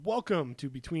Welcome to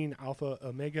Between Alpha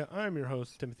Omega. I'm your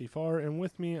host, Timothy Farr, and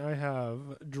with me I have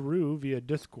Drew via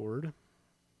Discord.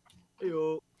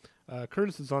 Heyo.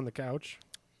 Curtis is on the couch.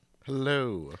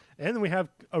 Hello. And then we have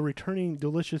a returning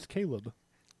delicious Caleb,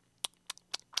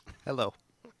 Hello.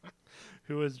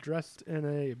 who is dressed in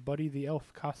a Buddy the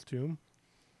Elf costume,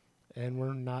 and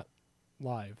we're not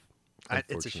live.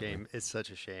 It's a shame. It's such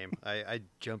a shame. I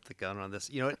jumped the gun on this.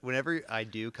 You know what? Whenever I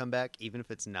do come back, even if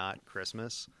it's not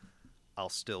Christmas, I'll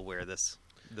still wear this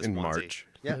In onesie. March.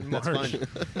 Yeah, In that's March.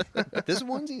 fun. This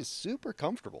onesie is super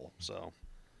comfortable. So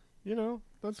You know,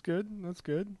 that's good. That's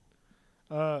good.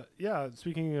 Yeah,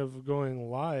 speaking of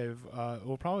going live, it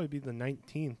will probably be the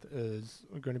 19th is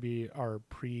going to be our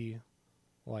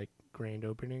grand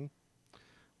opening,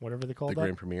 whatever they call The that.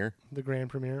 grand premiere. The grand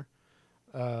premiere,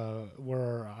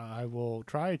 where I will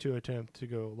try to attempt to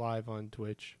go live on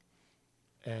Twitch,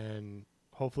 and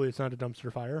hopefully it's not a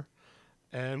dumpster fire,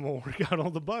 and we'll work out all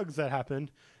the bugs that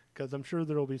happened, because I'm sure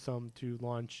there will be some to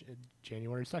launch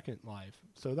January 2nd live.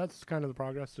 So that's kind of the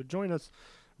progress. So join us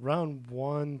around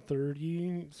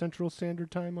 1:30 Central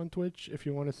Standard Time on Twitch if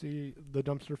you want to see the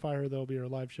dumpster fire. There'll be our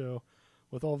live show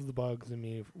with all of the bugs and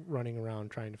me running around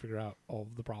trying to figure out all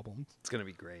of the problems. it's gonna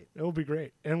be great. It'll be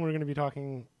great. And we're going to be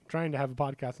trying to have a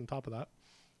podcast on top of that.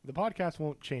 The podcast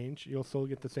won't change. You'll still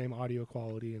get the same audio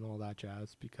quality and all that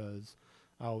jazz because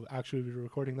I'll actually be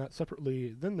recording that separately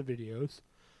than the videos.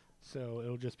 So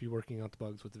it'll just be working out the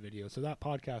bugs with the video. So that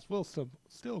podcast will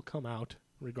still come out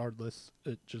regardless.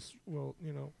 It just will,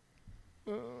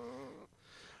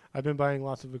 I've been buying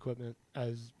lots of equipment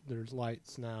as there's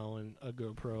lights now and a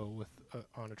GoPro with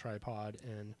on a tripod,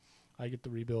 and I get to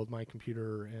rebuild my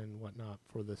computer and whatnot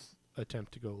for this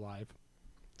attempt to go live.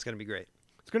 It's gonna be great.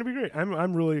 It's going to be great.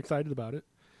 I'm really excited about it.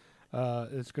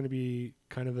 It's going to be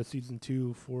kind of a season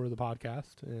 2 for the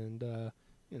podcast, and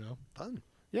Fun.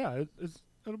 yeah,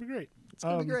 it'll be great. It's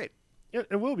gonna be great.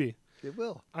 It will be. It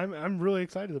will. I'm really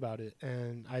excited about it,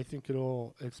 and I think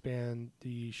it'll expand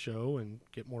the show and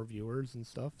get more viewers and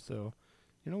stuff. So,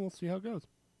 we'll see how it goes.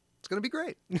 It's gonna be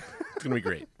great. It's going to be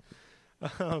great.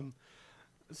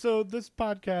 So this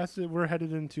podcast, we're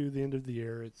headed into the end of the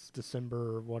year. It's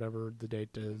December, whatever the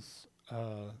date is.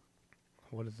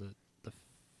 What is it? The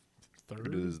 3rd?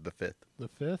 It is the 5th. The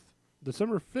 5th?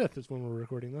 December 5th is when we're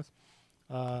recording this.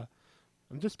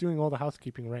 I'm just doing all the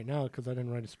housekeeping right now because I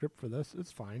didn't write a script for this.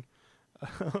 It's fine.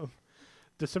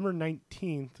 December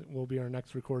 19th will be our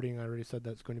next recording. I already said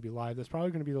that's going to be live. That's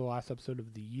probably going to be the last episode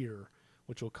of the year,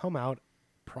 which will come out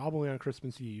probably on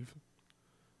Christmas Eve.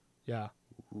 Yeah.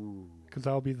 Ooh. Because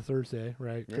that'll be the Thursday,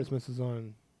 right? Yeah. Christmas is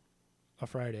on a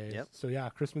Friday. Yep. So, yeah,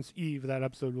 Christmas Eve, that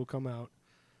episode will come out.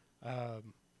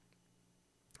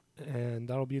 And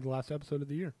that'll be the last episode of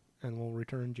the year. And we'll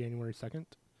return January 2nd.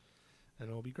 And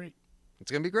it'll be great. It's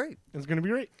gonna be great. It's going to be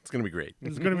great. It's going to be great.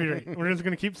 It's going to be great. We're just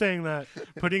going to keep saying that,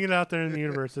 putting it out there in the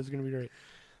universe. It's going to be great.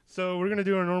 So we're going to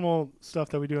do our normal stuff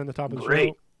that we do on the top of the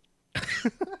Great. show.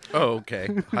 Oh, okay.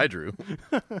 Hi, Drew.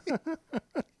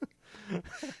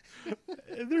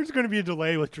 There's going to be a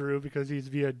delay with Drew because he's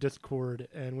via Discord,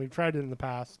 and we've tried it in the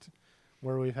past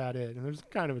where we've had it, and there's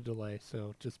kind of a delay,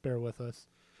 so just bear with us.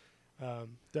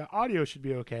 The audio should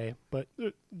be okay, but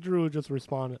Drew will just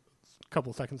respond a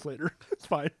couple seconds later. It's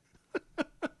fine.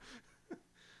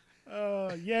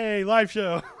 Yay, live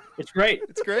show. It's great.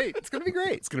 It's great. It's gonna be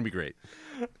great. It's going to be great.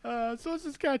 So let's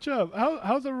just catch up.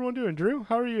 How's everyone doing? Drew,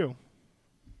 how are you?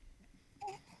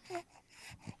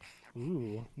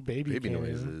 Ooh, baby Baby cameo.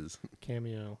 noises.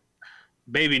 Cameo.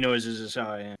 Baby noises is how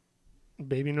I am.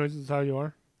 Baby noises is how you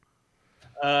are?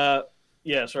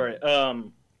 Yeah, sorry.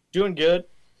 Doing good.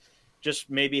 Just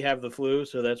maybe have the flu,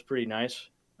 so that's pretty nice.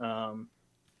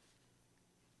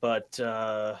 But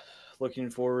looking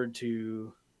forward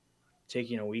to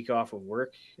taking a week off of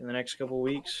work in the next couple of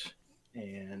weeks,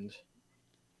 and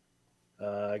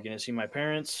gonna see my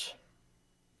parents.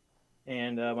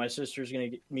 And my sister's gonna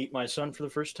meet my son for the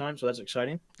first time, so that's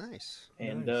exciting. Nice.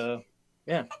 And Nice.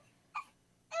 yeah,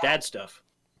 dad stuff.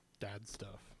 Dad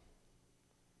stuff.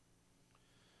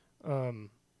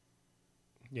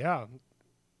 Yeah.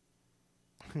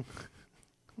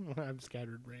 I'm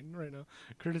scattered brain right now.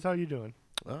 Curtis, how you doing?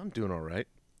 I'm doing all right.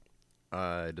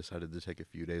 I decided to take a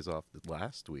few days off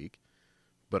last week,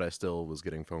 but I still was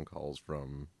getting phone calls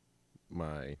from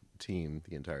my team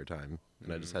the entire time,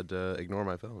 and I just had to ignore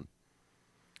my phone.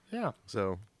 Yeah.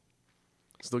 So,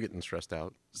 still getting stressed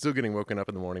out. Still getting woken up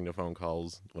in the morning to phone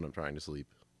calls when I'm trying to sleep.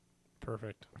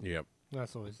 Perfect. Yep.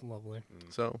 That's always lovely.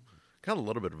 So, kind of a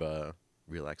little bit of a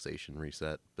relaxation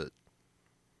reset, but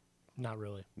Not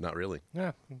really. not really.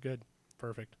 Yeah, good.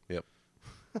 Perfect. Yep.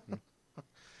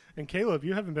 And Caleb,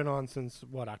 you haven't been on since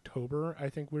what, October? I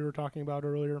think we were talking about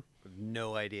earlier.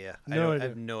 No idea. No I idea.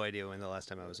 have no idea when the last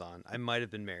time I was on. I might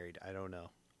have been married. I don't know.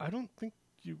 I don't think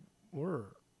you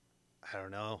were. I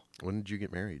don't know. When did you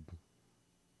get married?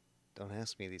 Don't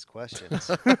ask me these questions.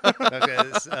 Okay,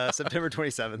 it's, September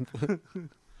 27th.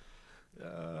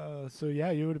 So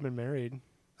yeah, you would have been married.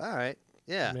 All right.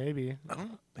 Yeah. Maybe. I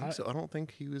don't think so. I don't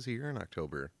think he was here in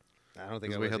October. I don't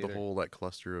think I Because we was had either. the whole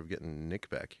cluster of getting Nick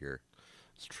back here.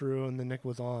 It's true, and the Nick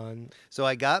was on. So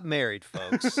I got married,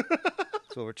 folks.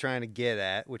 That's what we're trying to get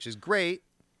at, which is great.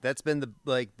 That's been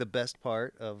the best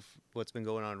part of what's been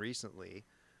going on recently.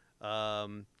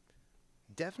 Definitely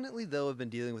though, I've been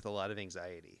dealing with a lot of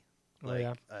anxiety, Oh,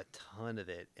 yeah? a ton of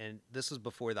it. And this was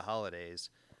before the holidays.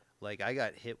 Like I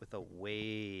got hit with a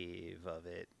wave of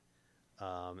it,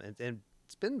 and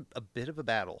it's been a bit of a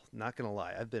battle. Not gonna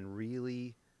lie, I've been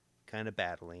really kind of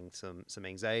battling some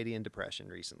anxiety and depression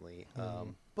recently.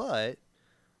 But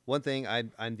one thing,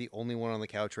 I'm the only one on the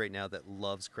couch right now that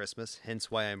loves Christmas. Hence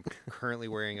why I'm currently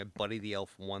wearing a Buddy the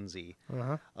Elf onesie.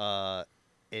 Uh-huh.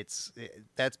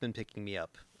 That's been picking me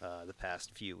up the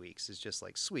past few weeks. It's just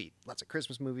like sweet. Lots of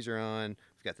Christmas movies are on.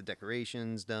 We've got the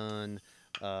decorations done.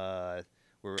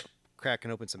 We're cracking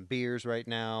open some beers right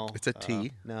now. It's a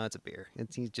tea? No, it's a beer.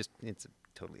 It's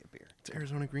totally a beer. It's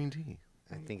Arizona green tea.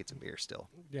 I think it's a beer still.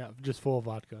 Yeah, just full of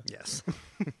vodka. Yes.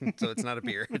 So it's not a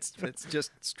beer. It's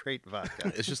just straight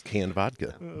vodka. It's just canned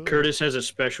vodka. Curtis has a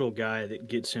special guy that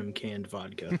gets him canned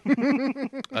vodka.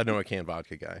 I know a canned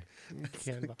vodka guy.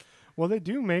 Well, they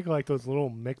do make like those little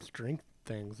mixed drink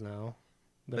things now.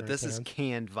 that But are this is canned.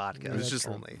 canned vodka. Yeah, It's that's just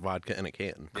only. vodka in a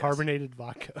can. Carbonated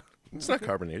vodka. It's not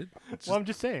carbonated. It's Well, just, I'm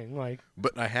just saying, like,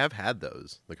 but I have had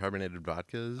those. The carbonated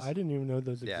vodkas. I didn't even know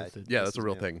those Yeah, existed. Yeah, This that's a is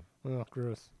real new. thing. Oh,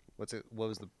 gross. What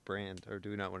was the brand? Or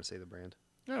do we not want to say the brand?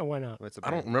 Yeah, why not? What's the I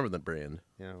brand? don't remember the brand.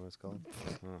 You know what it's called?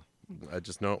 Oh, I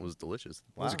just know it was delicious.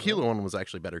 Wow. The tequila one was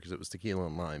actually better because it was tequila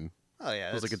and lime. Oh, yeah.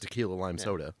 It was like a that's- tequila lime yeah.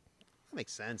 soda. That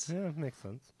makes sense. Yeah, it makes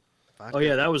sense. Vodka. Oh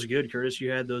yeah, that was good, Curtis.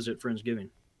 You had those at Friendsgiving.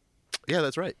 Yeah,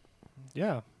 that's right.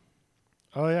 Yeah.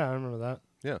 Oh, yeah, I remember that.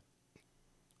 Yeah.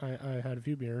 I had a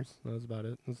few beers. That was about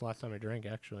it. This was the last time I drank,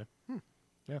 actually.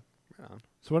 Right on.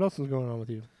 So what else is going on with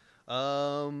you?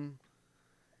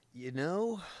 You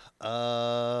know,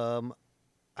 I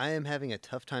am having a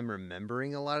tough time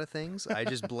remembering a lot of things. I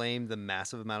just blame the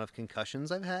massive amount of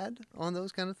concussions I've had on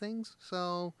those kind of things.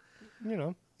 So, You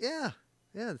know, yeah.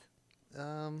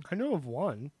 I know of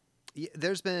one. Yeah,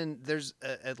 there's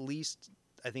at least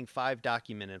I think 5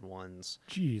 documented ones,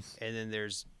 Jeez. and then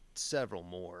there's several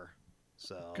more.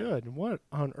 So Good. What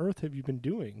on earth have you been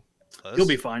doing? You'll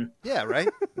be fine. Yeah, right.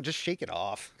 Just shake it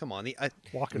off. Come on.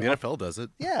 Walking The off. NFL does it.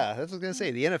 Yeah, that's what I was gonna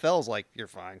say. The NFL's like, you're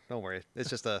fine. Don't worry. It's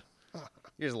just you're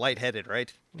just lightheaded,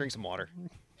 right? Drink some water.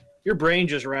 Your brain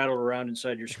just rattled around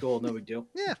inside your skull. No big deal.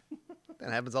 Yeah,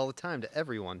 that happens all the time to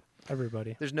everyone.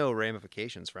 Everybody. There's no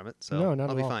ramifications from it, so No, not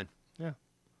I'll at be all. fine.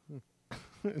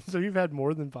 So you've had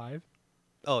more than 5?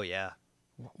 Oh yeah.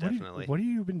 What Definitely. What have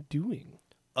you been doing?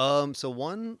 So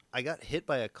one, I got hit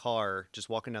by a car just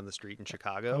walking down the street in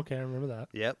Chicago. Okay, I remember that.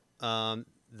 Yep.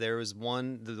 There was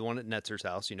one, the one at Netzer's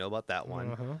house. You know about that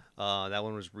one. Uh-huh. That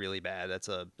one was really bad. That's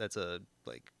a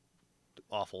like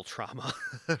awful trauma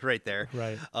right there.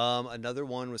 Right. Another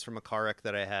one was from a car wreck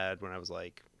that I had when I was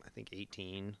like, I think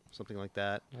 18, something like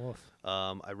that. Woof.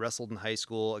 I wrestled in high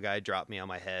school. A guy dropped me on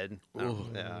my head. I Ooh.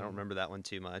 don't remember that one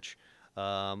too much.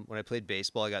 When I played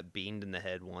baseball, I got beamed in the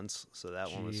head once, so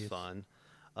that one was Jeez. fun.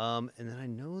 And then I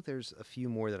know there's a few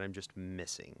more that I'm just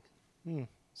missing. Hmm.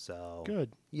 So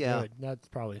Good. Yeah. Good. That's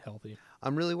probably healthy.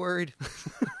 I'm really worried.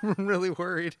 I'm really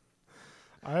worried.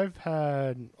 I've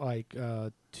had like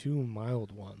 2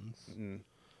 mild ones. Mm.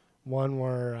 One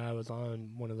where I was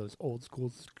on one of those old school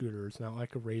scooters, not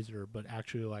like a Razor, but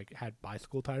actually like had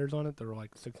bicycle tires on it that were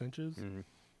like 6 inches, Mm.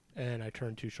 and I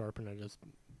turned too sharp and I just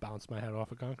bounced my head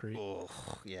off of concrete. Oh,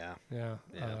 yeah. Yeah.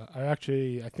 Yeah.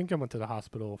 I think I went to the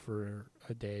hospital for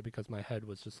a day because my head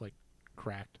was just like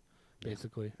cracked,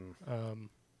 basically.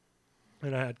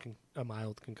 And I had a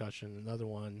mild concussion. Another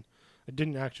one, I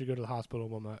didn't actually go to the hospital,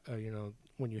 but my,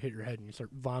 when you hit your head and you start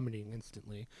vomiting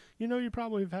instantly, you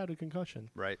probably have had a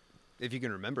concussion. Right. If you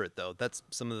can remember it, though, that's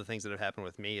some of the things that have happened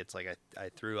with me. It's like I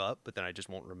threw up, but then I just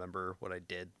won't remember what I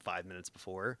did 5 minutes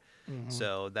before. Mhm.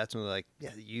 So that's when they're like,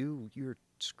 yeah, you're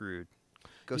screwed.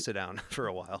 Go sit down for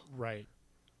a while. Right.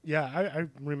 Yeah, I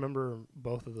remember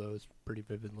both of those pretty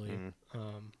vividly.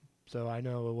 Mhm. So I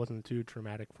know it wasn't too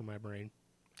traumatic for my brain.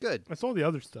 Good. It's all the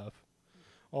other stuff.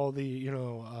 All the,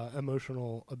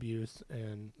 emotional abuse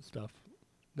and stuff.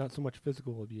 Not so much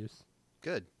physical abuse.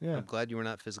 Good. Yeah. I'm glad you were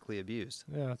not physically abused.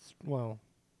 Yeah,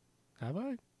 have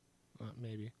I?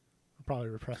 maybe. I'll probably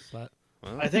repress that.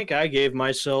 Well, I think I gave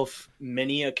myself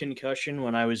many a concussion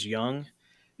when I was young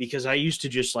because I used to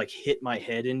just like hit my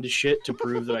head into shit to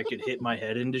prove that I could hit my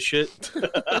head into shit.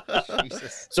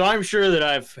 Jesus. So I'm sure that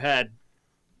I've had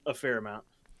a fair amount.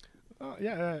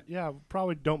 Yeah.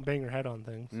 Probably don't bang your head on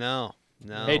things. No.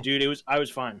 Hey, dude, I was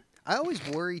fine. I always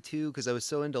worry too because I was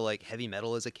so into like heavy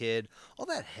metal as a kid. All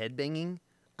that head banging,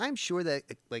 I'm sure that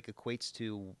like equates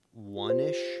to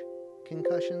one-ish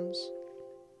concussions.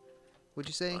 Would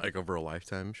you say? Like over a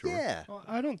lifetime, sure. Yeah, Well,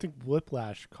 I don't think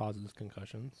whiplash causes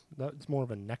concussions. That's more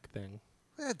of a neck thing.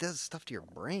 that does stuff to your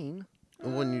brain.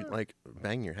 And when you like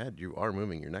bang your head, you are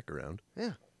moving your neck around.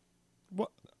 Yeah.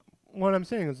 What I'm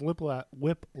saying is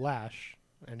whiplash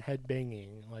and head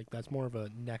banging, like that's more of a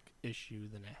neck issue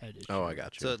than a head issue. Oh, I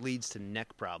got you. So it leads to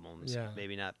neck problems. Yeah.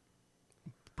 Maybe not.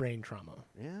 Brain trauma.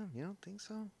 Yeah, you don't think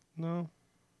so? No.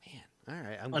 Man. All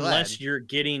right. I'm Unless glad. you're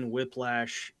getting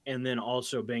whiplash and then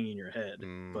also banging your head.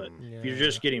 But if you're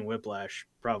just getting whiplash,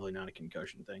 probably not a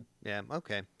concussion thing. Yeah.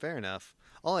 Okay. Fair enough.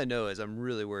 All I know is I'm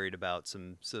really worried about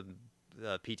some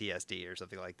PTSD or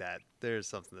something like that. There's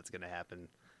something that's going to happen.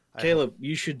 Caleb,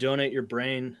 you should donate your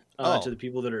brain Oh. to the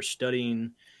people that are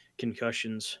studying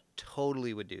concussions.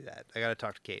 Totally would do that. I got to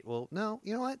talk to Kate. Well, no,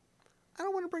 you know what? I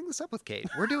don't want to bring this up with Kate.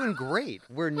 We're doing great.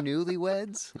 We're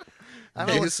newlyweds. I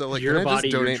don't Hey, know. so like, your can I body,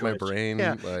 just your donate my choice. brain?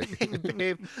 Yeah. Like,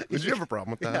 Babe, would you have a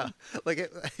problem with that? yeah,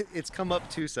 like it's come up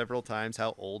to several times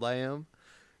how old I am.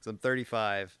 So I'm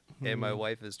 35 and my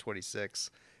wife is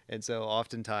 26, and so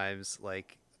oftentimes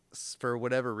like for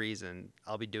whatever reason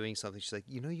I'll be doing something. She's like,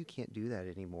 you can't do that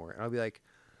anymore, and I'll be like,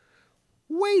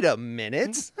 wait a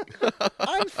minute,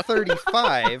 I'm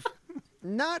 35.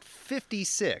 Not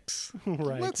 56.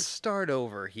 Right. Let's start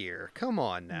over here. Come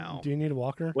on now. Do you need a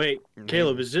walker? Wait,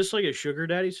 Caleb, is this like a sugar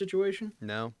daddy situation?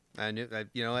 No, you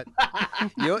know what?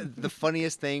 The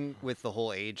funniest thing with the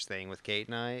whole age thing with Kate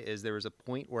and I is there was a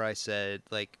point where I said,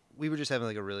 like, we were just having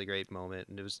like a really great moment,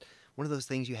 and it was one of those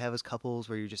things you have as couples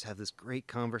where you just have this great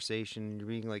conversation, you're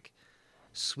being like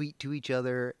sweet to each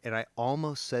other, and I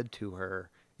almost said to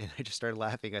her, and I just started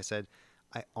laughing.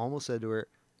 I almost said to her,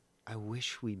 I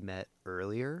wish we met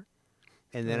earlier.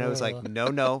 And then I was like,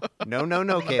 no,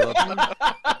 Caleb.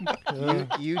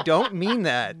 You don't mean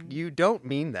that. You don't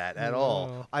mean that at all.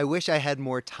 No. I wish I had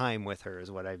more time with her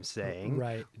is what I'm saying.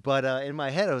 Right. But in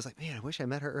my head, I was like, man, I wish I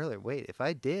met her earlier. Wait, if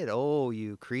I did, oh,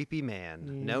 you creepy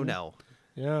man. No.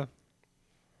 Yeah.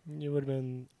 You would have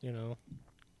been,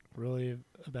 really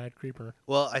a bad creeper.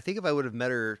 Well, I think if I would have met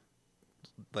her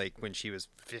like when she was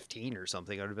 15 or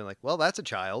something, I would have been like, well, that's a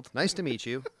child. Nice to meet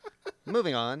you.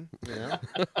 Moving on.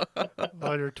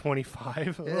 Oh, you're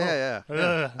 25? Yeah.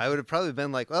 Ugh. I would have probably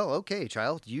been like, oh, okay,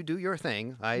 child, you do your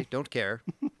thing. I don't care.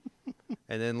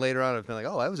 And then later on, I've been like,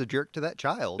 oh, I was a jerk to that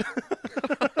child.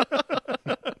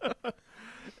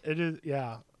 It is,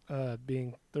 yeah.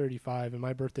 Being 35, and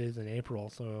my birthday is in April,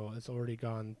 so it's already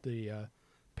gone the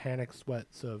panic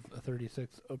sweats of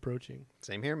 36 approaching.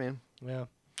 Same here, man. Yeah.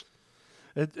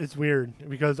 It's weird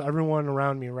because everyone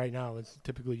around me right now is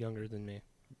typically younger than me.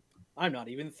 I'm not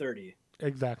even 30.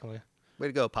 Exactly. Way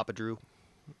to go, Papa Drew.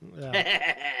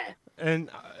 Yeah. And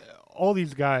all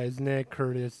these guys, Nick,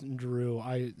 Curtis, and Drew,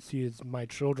 I see as my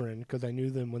children because I knew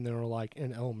them when they were like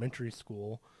in elementary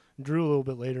school. Drew a little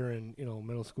bit later in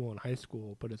middle school and high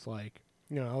school, but it's like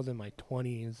I was in my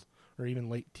 20s or even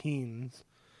late teens,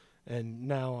 and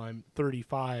now I'm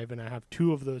 35 and I have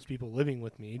two of those people living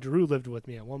with me. Drew lived with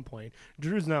me at one point.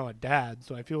 Drew's now a dad,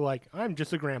 so I feel like I'm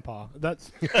just a grandpa.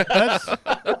 That's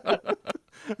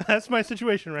that's my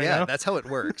situation right now. Yeah, that's how it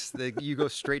works. You go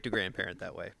straight to grandparent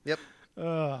that way. Yep.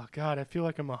 Oh God, I feel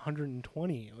like I'm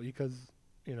 120 because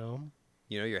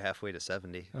You're halfway to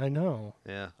 70. I know.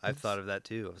 Yeah, I've thought of that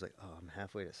too. I was like, oh, I'm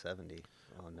halfway to 70.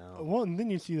 Oh, no. Well, and then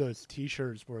you see those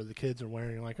T-shirts where the kids are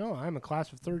wearing like, "Oh, I'm a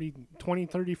class of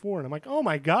 2034," and I'm like, "Oh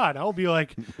my God, I'll be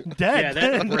like dead."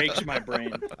 Yeah, that breaks my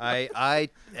brain. I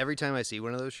every time I see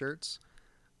one of those shirts,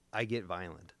 I get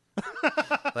violent.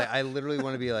 Like I literally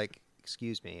want to be like,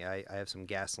 excuse me, I have some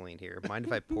gasoline here. Mind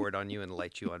if I pour it on you and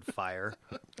light you on fire?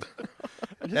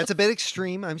 That's a bit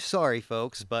extreme. I'm sorry,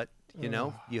 folks, but you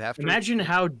have to. Imagine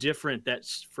how different that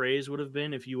phrase would have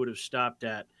been if you would have stopped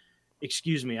at,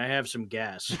 excuse me, I have some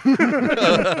gas.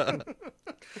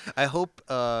 I hope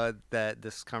that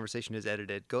this conversation is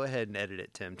edited. Go ahead and edit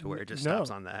it, Tim, to where it just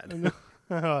stops on that.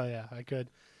 Oh yeah, I could.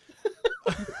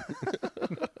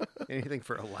 Anything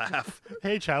for a laugh.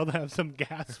 Hey, child, I have some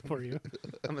gas for you.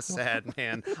 I'm a sad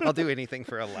man. I'll do anything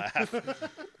for a laugh.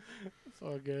 It's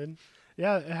all good.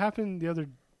 Yeah, it happened the other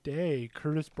day.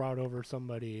 Curtis brought over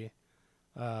somebody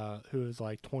who was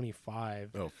like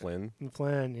 25. Oh, Flynn, And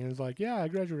Flynn, and he was like, yeah, I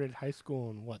graduated high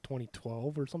school in,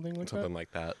 2012 or something like that? something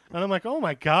like that. And I'm like, oh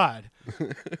my God.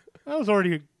 I was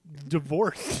already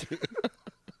divorced.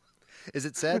 Is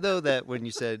it sad though that when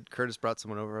you said Curtis brought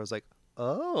someone over, I was like,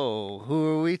 oh, who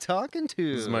are we talking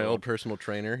to? This is my old personal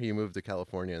trainer. He moved to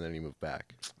California and then he moved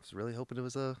back. I was really hoping it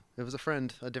was a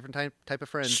friend, a different type of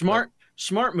friend.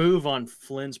 Smart move on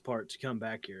Flynn's part to come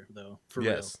back here, though. For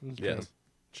Yes, real. yes,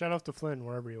 Shout out to Flynn,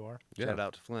 wherever you are. But yeah. shout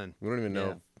out to Flynn. We don't even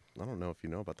know. Yeah. I don't know if you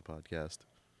know about the podcast.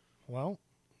 Well,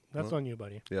 that's Well. on you,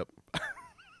 buddy. Yep.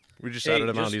 We just Hey, shouted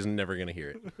him out. just- He's never gonna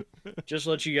hear it. real. Just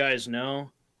let you guys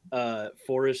know,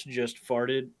 Forrest just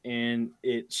farted, and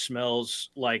it smells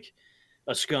like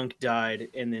a skunk died,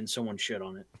 and then someone shit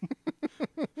on it.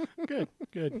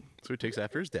 Good. So he takes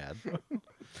after his dad.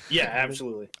 Yeah,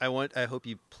 absolutely. I hope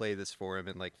you play this for him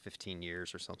in like 15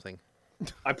 years or something.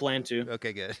 I plan to.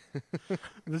 Okay, good.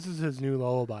 This is his new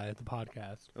lullaby at the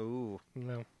podcast. Ooh.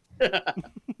 No.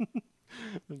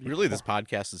 Really, this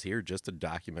podcast is here just to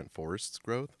document Forrest's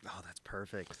growth. Oh, that's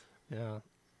perfect. Yeah.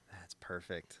 That's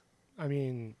perfect. I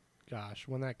mean, gosh,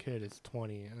 when that kid is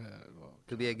 20, well,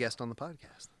 Could be a guest on the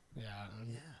podcast. yeah,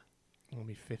 Yeah. I'll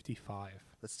be 55.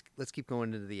 Let's keep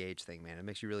going into the age thing, man. It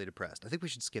makes you really depressed. I think we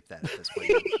should skip that at this point.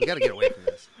 We got to get away from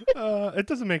this. It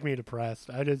doesn't make me depressed.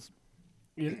 I just,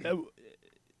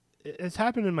 it's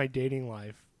happened in my dating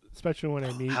life, especially when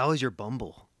I meet. How is your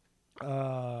Bumble?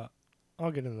 I'll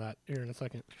get into that here in a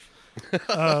second. It's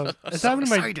So happened in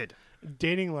my excited.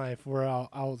 dating life where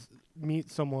I'll meet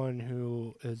someone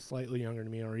who is slightly younger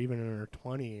than me or even in her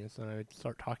 20s, and I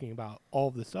start talking about all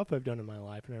of the stuff I've done in my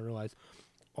life, and I realize,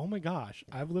 oh my gosh,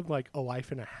 I've lived like a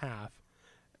life and a half,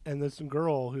 and this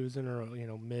girl who's in her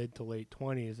mid to late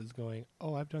 20s is going,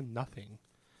 oh, I've done nothing.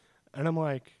 And I'm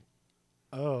like,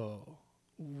 oh,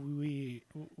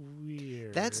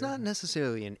 weird. That's not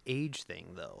necessarily an age thing,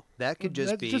 though. That could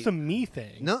just That's be just a me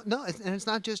thing. No, and it's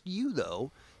not just you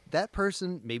though. That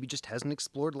person maybe just hasn't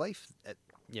explored life at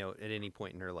any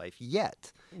point in her life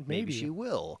yet. Maybe she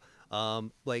will.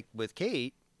 Like with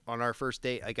Kate on our first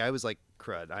date, like I was like,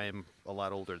 crud, I am a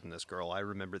lot older than this girl. I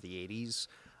remember the 80s.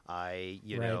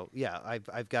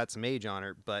 I've got some age on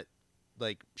her, but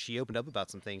like she opened up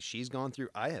about some things she's gone through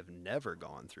I have never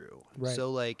gone through. Right.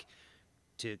 So like,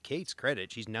 to Kate's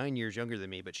credit, she's 9 years younger than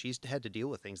me, but she's had to deal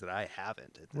with things that I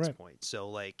haven't at this Right. point. So,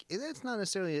 like, it's not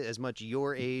necessarily as much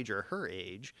your age or her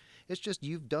age. It's just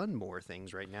you've done more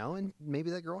things right now, and maybe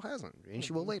that girl hasn't, and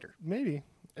she will later. Maybe.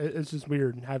 It's just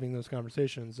weird having those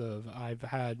conversations of I've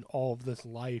had all of this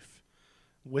life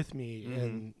with me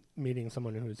and meeting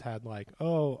someone who's had like,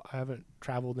 oh, I haven't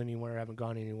traveled anywhere, I haven't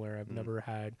gone anywhere, I've never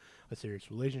had a serious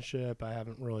relationship, I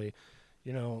haven't really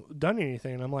done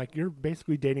anything. And I'm like, you're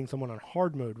basically dating someone on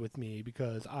hard mode with me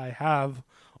because I have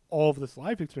all of this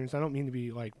life experience. I don't mean to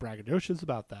be like braggadocious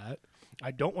about that.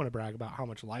 I don't want to brag about how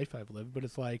much life I've lived, but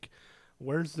it's like,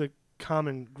 where's the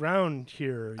common ground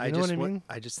here? You know what I mean?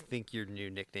 I just think your new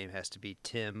nickname has to be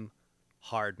Tim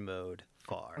Hard Mode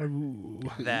Far. Ooh.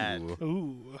 That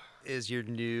Ooh. is your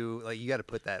new, like, you got to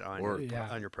put that on Or-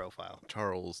 on your profile.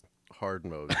 Charles Hard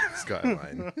Mode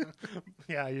Skyline.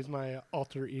 Yeah, I use my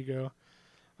alter ego.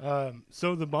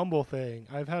 So the Bumble thing,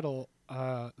 I've had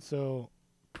so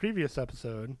previous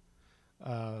episode,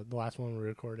 the last one we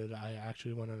recorded, I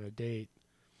actually went on a date.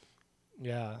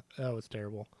 Yeah, that was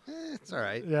terrible. It's all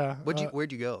right. Yeah.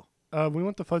 Where'd you go? We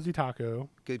went to Fuzzy Taco.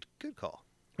 Good call.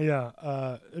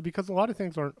 Yeah, because a lot of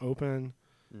things aren't open,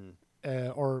 Mm.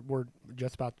 or we're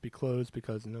just about to be closed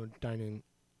because no dining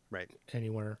Right.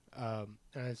 anywhere. And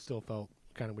I still felt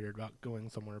kind of weird about going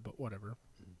somewhere, but whatever.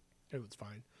 It was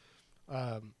fine.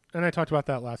 And I talked about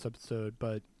that last episode,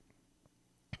 but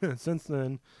since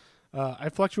then, I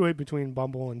fluctuate between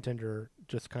Bumble and Tinder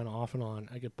just kind of off and on.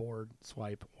 I get bored,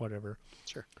 swipe, whatever.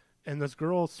 Sure. And this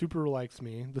girl super likes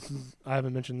me. I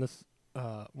haven't mentioned this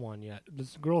one yet.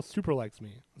 This girl super likes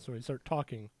me. So we start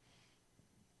talking.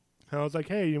 And I was like,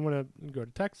 hey, you want to go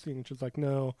to texting? And she's like,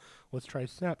 no, let's try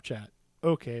Snapchat.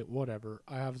 Okay, whatever.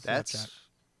 I have Snapchat.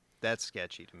 That's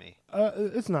sketchy to me.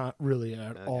 It's not really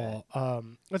at Okay. all.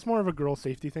 It's more of a girl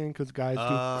safety thing because guys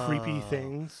do creepy Oh.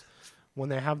 things when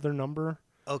they have their number.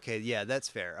 Okay, yeah, that's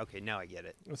fair. Okay, now I get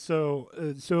it.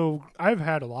 So I've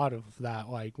had a lot of that.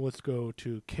 Like, let's go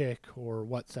to Kik or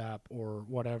WhatsApp or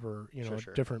whatever,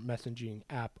 Sure. different messaging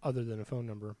app other than a phone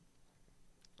number.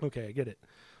 Okay, I get it.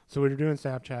 So we were doing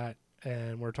Snapchat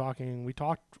and we're talking. We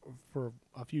talked for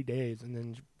a few days, and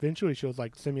then eventually she was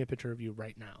like, "Send me a picture of you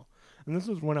right now." And this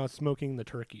was when I was smoking the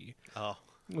turkey. Oh,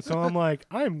 So I'm like,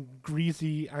 I'm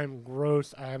greasy, I'm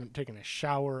gross, I haven't taken a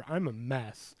shower, I'm a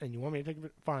mess, and you want me to take a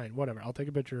picture? Fine, whatever, I'll take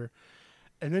a picture.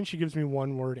 And then she gives me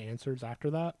one word answers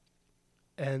after that.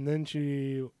 And then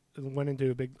she went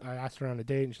into I asked her on a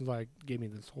date, and she's like, gave me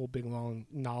this whole big long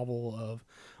novel of,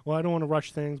 well, I don't want to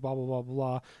rush things, blah, blah, blah,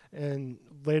 blah. And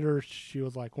later she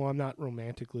was like, well, I'm not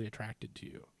romantically attracted to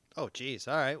you. Oh, geez.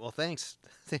 All right. Well, thanks.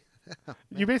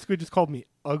 You basically just called me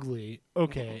ugly.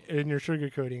 Okay. And you're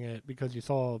sugarcoating it because you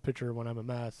saw a picture when I'm a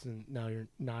mess and now you're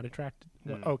not attracted.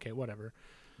 Well, okay, whatever.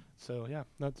 So, yeah,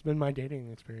 that's been my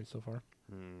dating experience so far.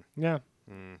 Yeah.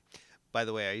 By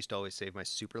the way, I used to always save my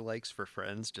super likes for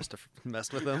friends just to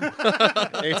mess with them.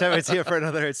 Anytime I'd see a friend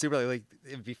on there, I'd super like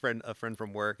it'd be a friend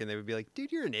from work, and they would be like,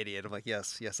 "Dude, you're an idiot." I'm like,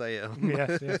 "Yes, I am."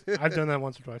 Yes. I've done that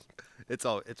once or twice. It's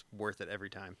worth it every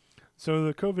time. So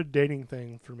the COVID dating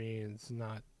thing for me is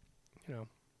not,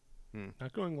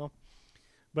 not going well.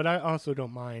 But I also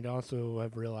don't mind. I also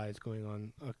have realized going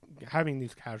on, having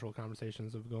these casual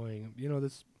conversations of going,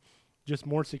 this just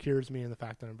more secures me in the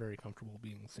fact that I'm very comfortable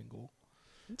being single.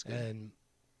 That's good. And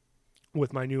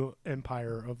with my new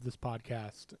empire of this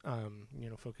podcast,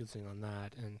 focusing on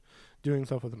that and doing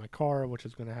stuff with my car, which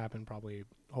is going to happen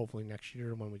hopefully next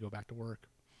year when we go back to work.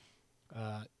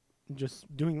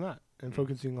 Just doing that and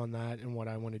focusing on that and what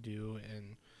I want to do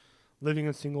and living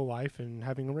a single life and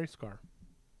having a race car.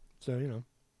 So,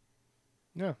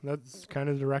 yeah, that's kind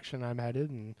of the direction I'm headed.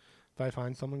 And if I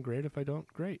find someone, great. If I don't,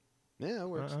 great. Yeah, it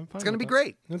works. I'm fine It's going to with be that.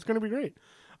 great. It's going to be great.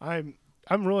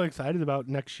 I'm really excited about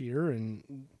next year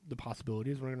and the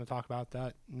possibilities. We're going to talk about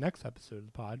that next episode of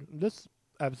the pod. This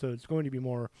episode is going to be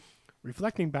more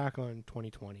reflecting back on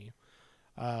 2020.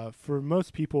 For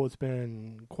most people, it's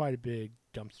been quite a big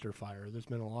dumpster fire. There's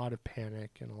been a lot of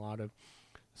panic and a lot of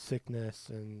sickness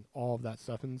and all of that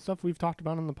stuff. And stuff we've talked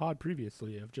about on the pod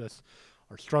previously of just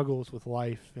our struggles with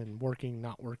life and working,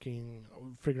 not working,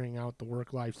 figuring out the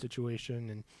work-life situation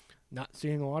and not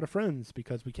seeing a lot of friends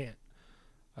because we can't.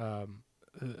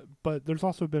 But there's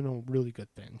also been a really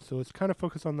good thing. So let's kind of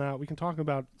focus on that. We can talk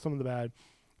about some of the bad,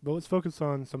 but let's focus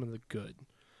on some of the good.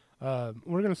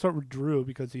 We're going to start with Drew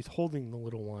because he's holding the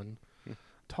little one.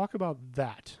 Talk about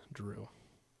that, Drew.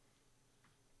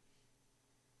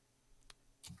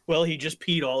 Well, he just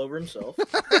peed all over himself.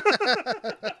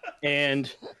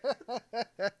 And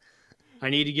I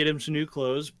need to get him some new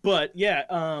clothes. But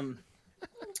yeah,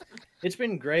 it's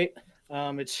been great.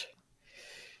 It's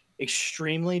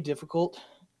extremely difficult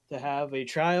to have a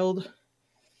child.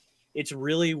 It's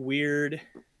really weird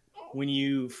when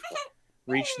you've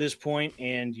reached this point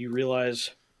and you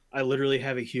realize I literally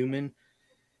have a human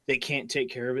that can't take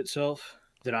care of itself,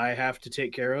 that I have to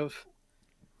take care of.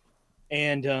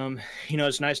 And,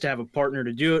 it's nice to have a partner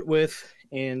to do it with.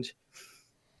 And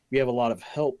we have a lot of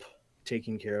help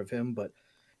taking care of him. But,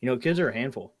 kids are a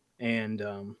handful. And,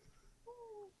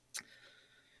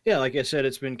 yeah, like I said,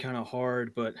 it's been kind of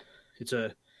hard, but it's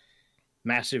a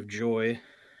massive joy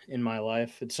in my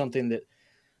life. It's something that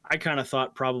I kind of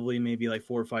thought probably maybe like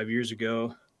 4 or 5 years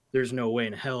ago, there's no way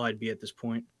in hell I'd be at this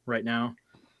point right now.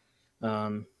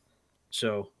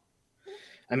 So,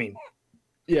 I mean,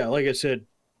 yeah, like I said,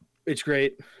 it's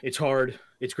great. It's hard.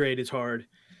 It's great. It's hard.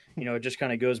 It just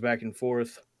kind of goes back and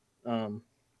forth. But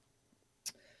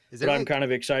I'm kind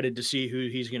of excited to see who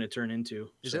he's going to turn into.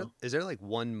 Is there like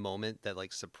one moment that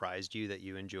like surprised you that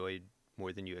you enjoyed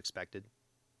more than you expected?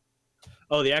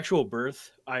 Oh, the actual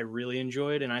birth, I really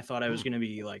enjoyed, and I thought I was going to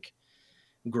be like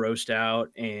grossed out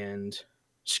and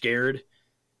scared.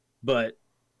 But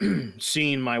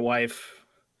seeing my wife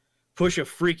push a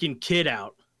freaking kid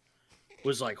out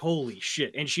was like, holy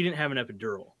shit. And she didn't have an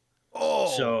epidural.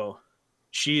 Oh, so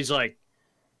she's like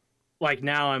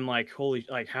now I'm like, holy,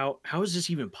 like how is this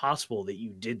even possible that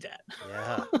you did that?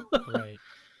 yeah. Right.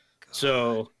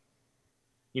 So,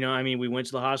 we went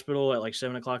to the hospital at like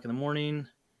 7:00 in the morning.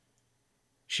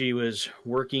 She was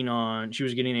getting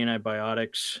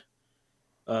antibiotics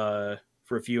for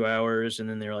a few hours. And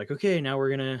then they were like, okay, now we're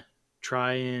going to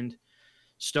try and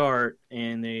start.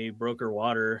 And they broke her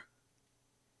water.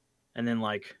 And then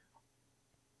like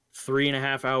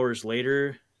 3.5 hours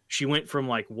later, she went from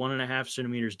like 1.5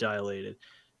 centimeters dilated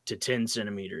to 10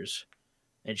 centimeters.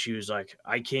 And she was like,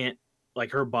 I can't,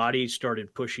 like her body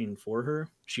started pushing for her.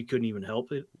 She couldn't even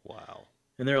help it. Wow.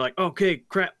 And they're like, okay,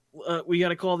 crap. We got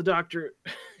to call the doctor.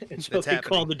 And so they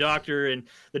called the doctor, and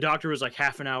the doctor was like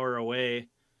half an hour away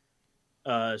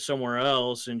somewhere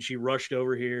else. And she rushed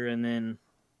over here. And then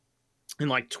in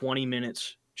like 20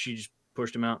 minutes, she just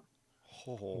pushed him out.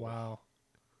 Oh, Wow.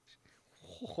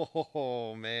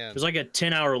 Oh, man. It was like a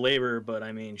 10-hour labor, but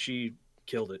I mean, she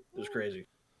killed it. It was crazy.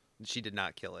 She did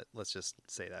not kill it. Let's just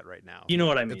say that right now. You know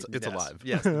what I mean? It's Yes. alive.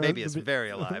 Yes, maybe it's very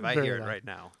alive. I Very hear it alive. right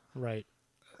now. Right.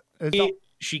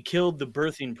 she killed the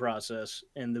birthing process,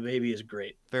 and the baby is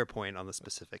great. Fair point on the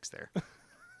specifics there.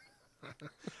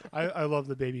 I love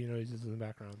the baby noises in the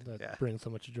background. That Yeah. brings so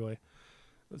much joy.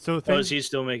 So Oh, things, is he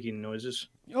still making noises?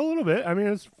 a little bit. I mean,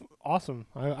 it's awesome.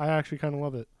 I actually kind of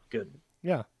love it. Good.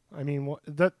 Yeah. I mean,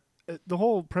 the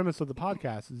whole premise of the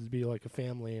podcast is to be like a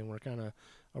family, and we're kind of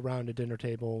around a dinner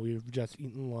table. We've just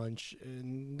eaten lunch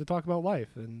and to talk about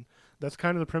life, and that's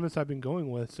kind of the premise I've been going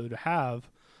with. So to have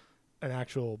an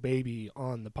actual baby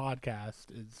on the podcast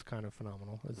is kind of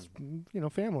phenomenal. It's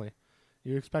family.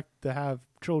 You expect to have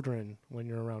children when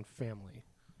you're around family.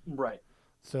 Right.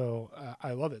 So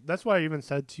I love it. That's why I even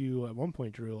said to you at one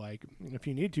point, Drew, like, if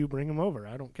you need to, bring them over.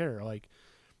 I don't care. Like,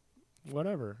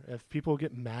 whatever. If people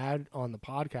get mad on the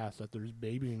podcast that there's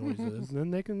baby noises,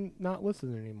 then they can not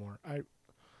listen anymore.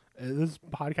 This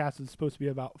podcast is supposed to be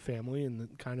about family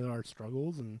and kind of our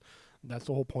struggles, and that's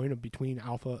the whole point of Between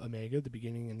Alpha Omega, the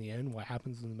beginning and the end. What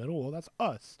happens in the middle? Well, that's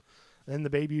us. And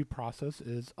the baby process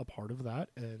is a part of that,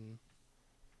 and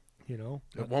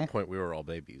At one point, we were all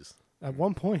babies. at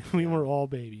one point we were all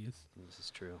babies. This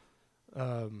is true.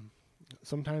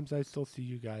 Sometimes I still see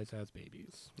you guys as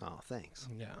babies. Oh, thanks.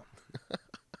 Yeah.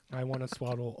 I want to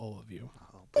swaddle all of you.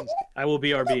 Oh, please. I will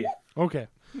BRB. Okay.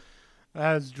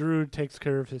 As Drew takes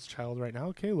care of his child right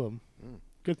now, Caleb, Mm.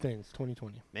 good things,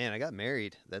 2020. Man, I got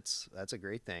married. That's a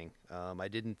great thing. I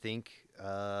didn't think.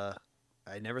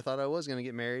 I never thought I was gonna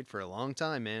get married for a long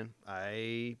time, man.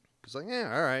 I was like,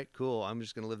 yeah, all right, cool. I'm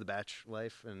just gonna live the batch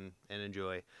life and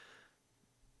enjoy.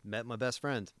 Met my best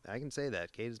friend. I can say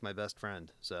that Kate is my best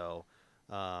friend. So,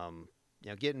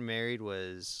 getting married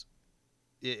was.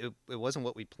 It wasn't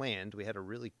what we planned. We had a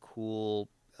really cool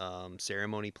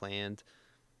ceremony planned.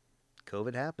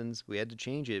 COVID happens. We had to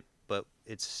change it, but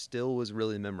it still was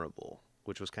really memorable,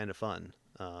 which was kind of fun.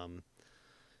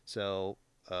 So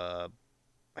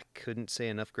I couldn't say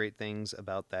enough great things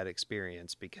about that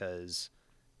experience because,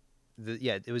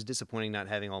 it was disappointing not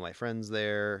having all my friends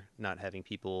there, not having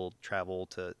people travel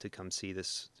to come see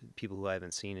this, people who I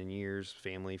haven't seen in years,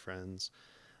 family, friends.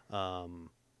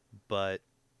 But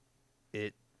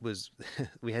it was,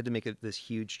 we had to make this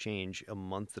huge change a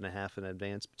month and a half in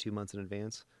advance, 2 months in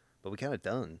advance, but we kind of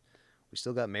done. We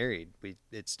still got married.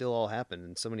 It still all happened.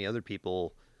 And so many other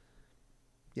people,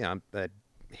 I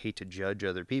hate to judge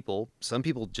other people. Some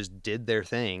people just did their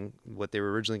thing, what they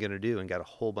were originally going to do, and got a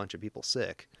whole bunch of people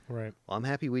sick. Right. Well, I'm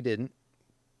happy we didn't.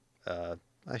 I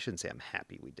shouldn't say I'm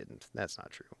happy we didn't. That's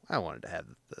not true. I wanted to have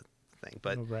the thing,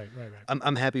 but Oh, right.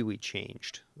 I'm happy we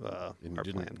changed And you our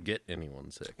didn't plan. get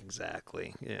anyone sick.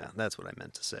 Exactly. Yeah, that's what I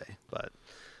meant to say. But,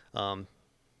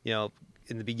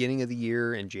 in the beginning of the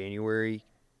year in January,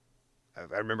 I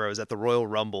remember I was at the Royal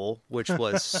Rumble, which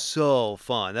was so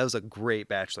fun. That was a great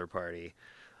bachelor party.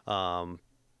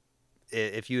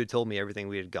 If you had told me everything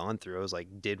we had gone through, I was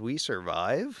like, did we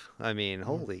survive? I mean,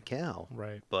 holy cow.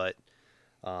 Right. But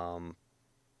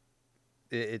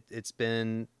it has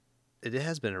been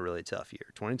a really tough year.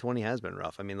 2020 has been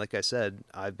rough. I mean, like I said,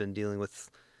 I've been dealing with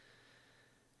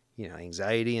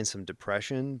anxiety and some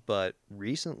depression, but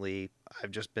recently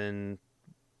I've just been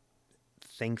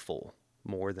thankful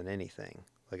more than anything.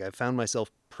 Like I've found myself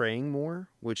praying more,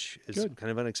 which is Good.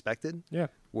 kind of unexpected. Yeah.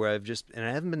 Where and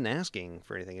I haven't been asking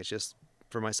for anything. It's just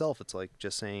for myself. It's like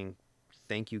just saying,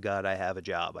 thank you, God, I have a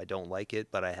job. I don't like it,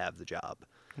 but I have the job.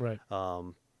 Right.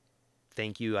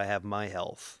 Thank you, I have my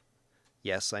health.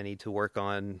 Yes, I need to work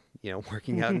on,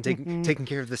 working out and taking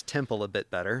care of this temple a bit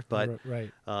better. But,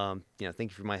 right. thank you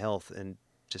for my health and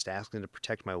just asking to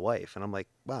protect my wife. And I'm like,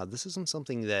 wow, this isn't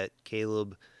something that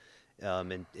Caleb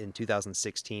in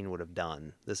 2016 would have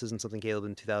done. This isn't something Caleb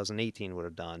in 2018 would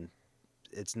have done.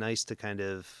 It's nice to kind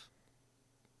of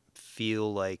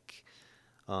feel like,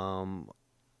 I'm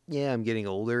getting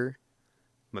older.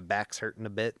 My back's hurting a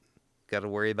bit. Got to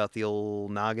worry about the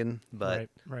old noggin, but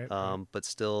right. but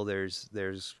still, there's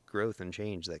growth and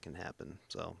change that can happen.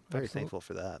 So very thankful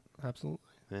for that. Absolutely.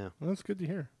 Yeah. Well, that's good to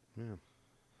hear. Yeah.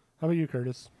 How about you,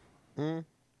 Curtis?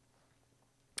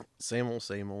 Same old,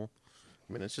 same old.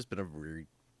 I mean, it's just been a very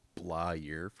blah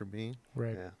year for me.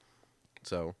 Right. Yeah.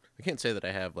 So I can't say that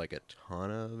I have like a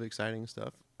ton of exciting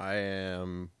stuff. I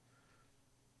am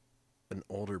an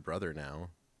older brother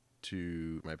now.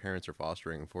 My parents are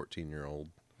fostering a 14-year-old.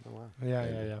 Oh, wow.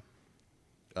 Yeah.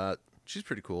 She's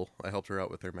pretty cool. I helped her out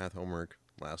with her math homework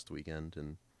last weekend,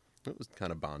 and it was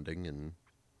kind of bonding. And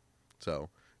so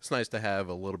it's nice to have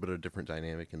a little bit of different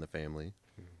dynamic in the family.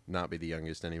 Not be the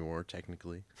youngest anymore,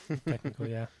 technically.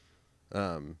 Technically, yeah.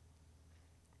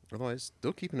 Otherwise,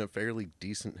 still keeping a fairly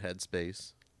decent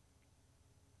headspace.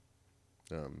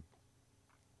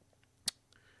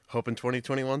 Hoping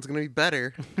 2021's going to be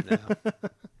better.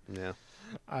 Yeah.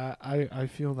 I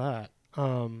feel that.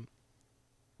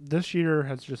 This year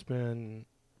has just been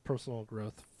personal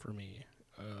growth for me.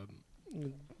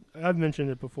 I've mentioned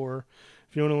it before.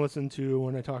 If you want to listen to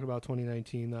when I talk about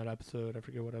 2019, that episode, I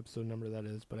forget what episode number that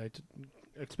is, but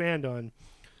expand on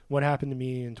what happened to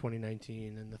me in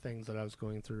 2019 and the things that I was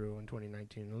going through in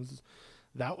 2019.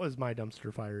 That was my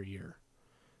dumpster fire year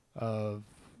of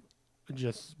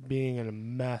just being in a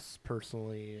mess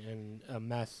personally, and a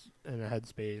mess in a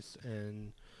headspace,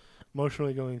 and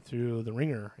emotionally going through the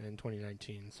ringer in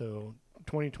 2019. So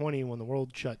 2020, when the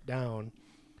world shut down,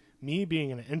 me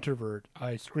being an introvert,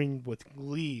 I screamed with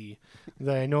glee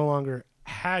that I no longer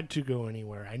had to go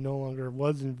anywhere. I no longer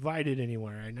was invited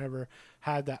anywhere. I never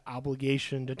had that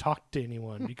obligation to talk to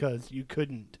anyone because you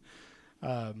couldn't.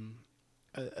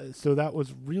 So that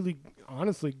was really,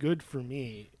 honestly, good for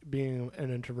me, being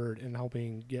an introvert and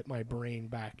helping get my brain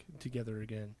back together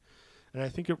again. And I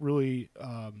think it really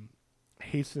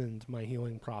hastened my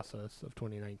healing process of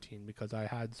 2019 because I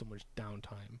had so much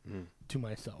downtime to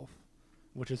myself,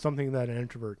 which is something that an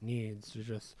introvert needs, to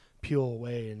just peel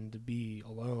away and to be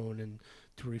alone and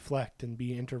to reflect and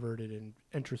be introverted and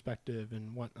introspective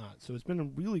and whatnot. So it's been a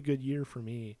really good year for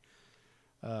me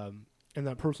in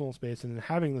that personal space, and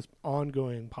having this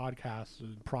ongoing podcast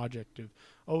and project of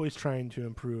always trying to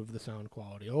improve the sound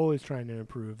quality, always trying to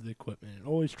improve the equipment,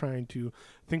 always trying to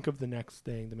think of the next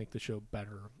thing to make the show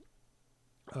better.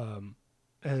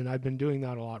 And I've been doing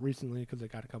that a lot recently because I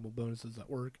got a couple bonuses at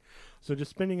work. So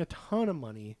just spending a ton of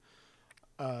money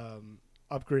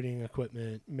upgrading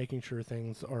equipment, making sure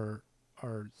things are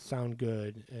sound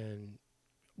good and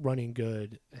running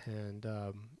good. And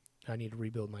I need to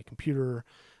rebuild my computer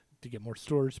to get more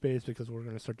storage space because we're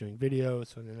going to start doing videos.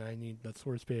 So then I need that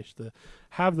storage space to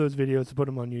have those videos, to put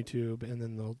them on YouTube, and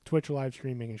then the Twitch live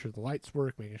stream, making sure the lights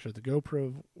work, making sure the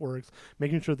GoPro works,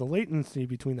 making sure the latency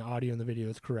between the audio and the video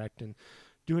is correct, and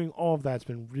doing all of that's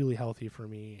been really healthy for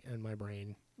me and my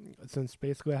brain since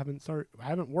basically I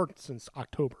haven't worked since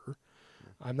October.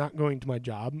 I'm not going to my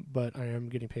job, but I am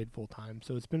getting paid full time.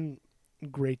 So it's been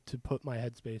great to put my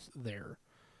headspace there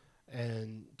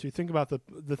and to think about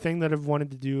the thing that I've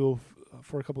wanted to do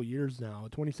for a couple of years now.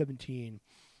 2017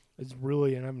 is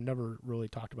really, and I've never really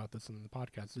talked about this in the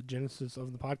podcast, the genesis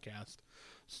of the podcast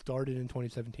started in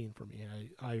 2017 for me.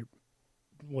 I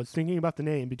was thinking about the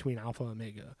name Between Alpha and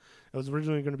Omega. It was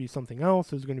originally going to be something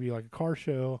else. It was going to be like a car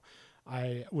show.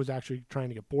 I was actually trying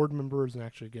to get board members and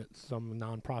actually get some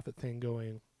nonprofit thing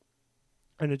going,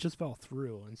 and it just fell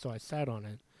through. And so I sat on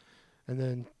it, and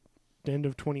then the end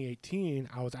of 2018,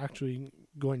 I was actually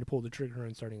going to pull the trigger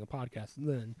on starting a podcast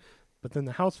then, but then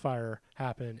the house fire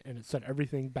happened and it set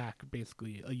everything back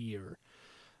basically a year.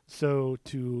 So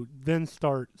to then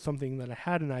start something that I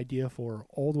had an idea for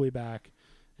all the way back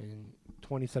in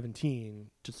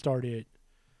 2017, to start it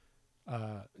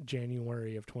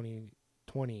January of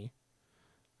 2020,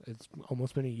 it's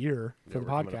almost been a year for the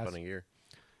podcast. Coming up on a year.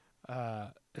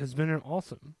 Has been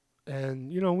awesome. And,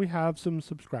 we have some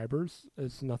subscribers.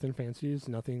 It's nothing fancy. It's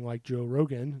nothing like Joe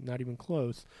Rogan, not even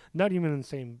close. Not even in the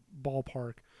same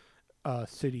ballpark,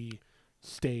 city,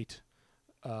 state,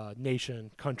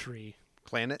 nation, country.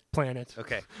 Planet?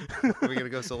 Okay. Are we going to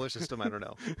go solar system? I don't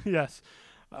know. Yes.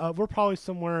 We're probably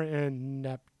somewhere in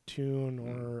Neptune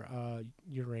or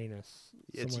Uranus.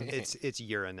 It's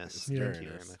Uranus.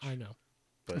 Uranus. I know.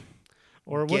 But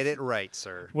or get it right,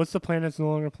 sir. What's the planet that's no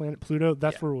longer a planet? Pluto?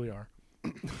 That's where we are.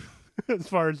 As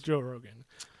far as Joe Rogan.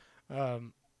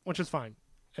 Which is fine.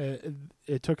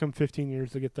 It took him 15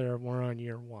 years to get there. We're on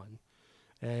year 1.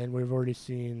 And we've already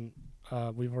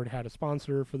had a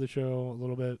sponsor for the show a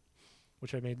little bit,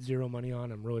 which I made zero money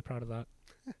on. I'm really proud of that.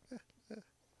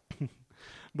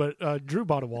 But Drew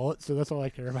bought a wallet, so that's all I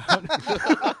care about.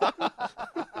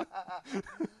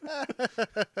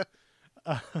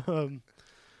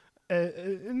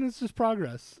 And it's just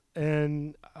progress.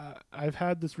 And I've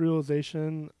had this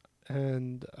realization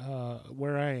and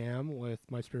where I am with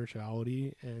my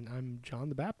spirituality, and I'm John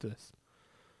the Baptist.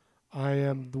 I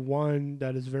am the one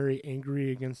that is very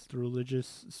angry against the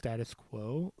religious status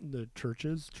quo, the church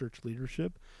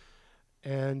leadership.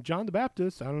 And John the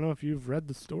Baptist, I don't know if you've read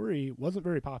the story, wasn't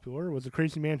very popular. Was a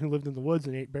crazy man who lived in the woods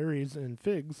and ate berries and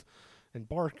figs and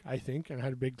bark, I think, and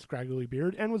had a big scraggly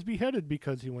beard, and was beheaded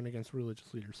because he went against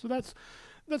religious leaders. So that's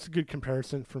a good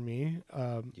comparison for me.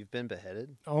 You've been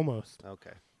beheaded? Almost.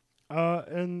 Okay.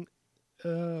 And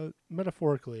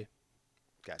metaphorically.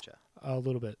 Gotcha. A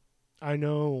little bit. I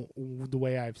know the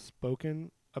way I've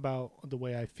spoken about the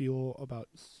way I feel about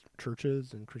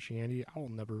churches and Christianity. I will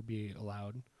never be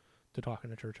allowed to talk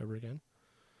in a church ever again.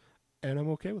 And I'm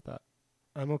okay with that.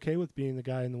 I'm okay with being the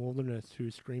guy in the wilderness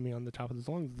who's screaming on the top of his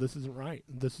lungs, this isn't right.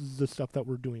 This is the stuff that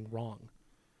we're doing wrong.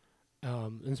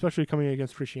 And especially coming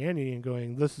against Christianity and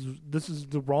going, this is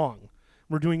the wrong.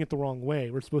 We're doing it the wrong way.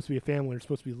 We're supposed to be a family. We're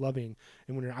supposed to be loving.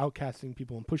 And when you're outcasting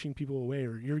people and pushing people away,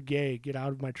 or you're gay, get out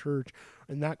of my church,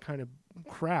 and that kind of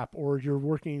crap, or you're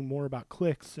working more about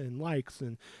clicks and likes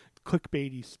and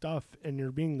clickbaity stuff, and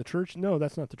you're being the church. No,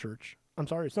 that's not the church. I'm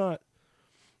sorry, it's not.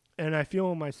 And I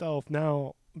feel myself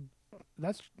now,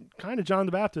 that's kind of John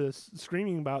the Baptist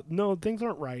screaming about, no, things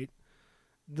aren't right.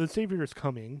 The Savior is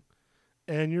coming,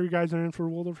 and you guys are in for a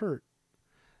world of hurt.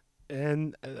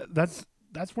 And that's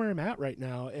where I'm at right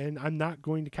now, and I'm not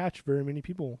going to catch very many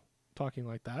people talking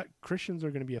like that. Christians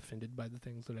are going to be offended by the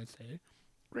things that I say.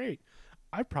 Great.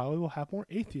 I probably will have more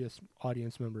atheist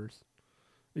audience members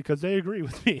because they agree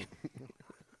with me.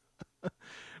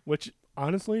 Which,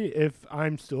 honestly, if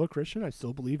I'm still a Christian, I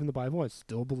still believe in the Bible, I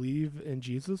still believe in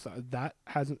Jesus, that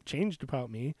hasn't changed about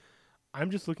me.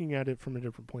 I'm just looking at it from a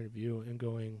different point of view and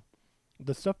going,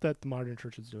 the stuff that the modern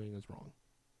church is doing is wrong.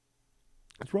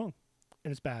 It's wrong.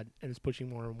 And it's bad, and it's pushing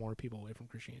more and more people away from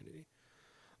Christianity.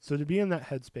 So to be in that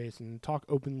headspace and talk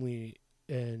openly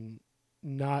and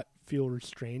not feel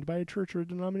restrained by a church or a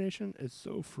denomination is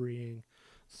so freeing,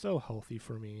 so healthy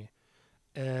for me.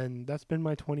 And that's been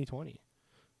my 2020.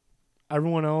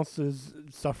 Everyone else is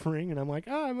suffering, and I'm like,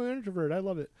 I'm an introvert. I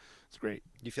love it. It's great.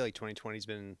 Do you feel like 2020 has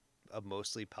been a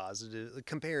mostly positive,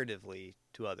 comparatively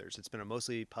to others? It's been a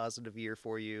mostly positive year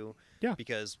for you? Yeah.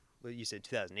 Because well, you said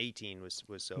 2018 was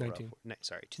so 19. rough.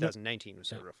 Sorry, 2019 was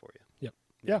so rough for you. Yep.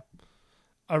 Yeah.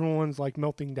 Everyone's like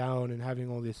melting down and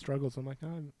having all these struggles. I'm like,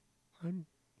 I'm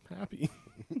happy.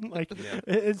 Like,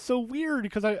 it's so weird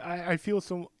because I feel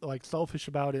so like selfish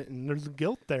about it, and there's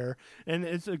guilt there, and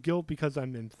it's a guilt because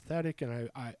I'm empathetic and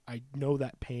I know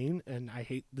that pain, and I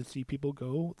hate to see people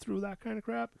go through that kind of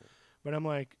crap. But I'm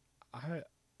like,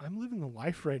 I'm living a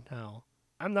life right now.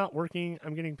 I'm not working.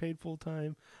 I'm getting paid full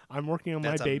time. I'm working on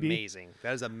my baby. That's amazing.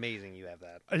 That is amazing you have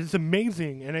that. It's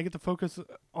amazing. And I get to focus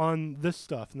on this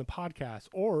stuff and the podcast.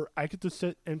 Or I get to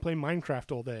sit and play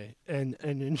Minecraft all day and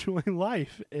enjoy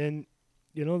life. And,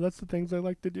 that's the things I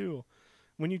like to do.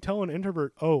 When you tell an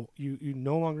introvert, you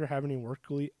no longer have any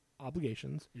workly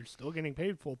obligations, you're still getting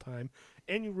paid full time,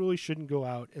 and you really shouldn't go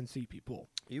out and see people.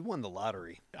 You won the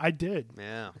lottery. I did.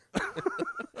 Yeah.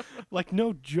 Like,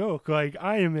 no joke. Like,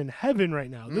 I am in heaven right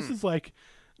now. This is like...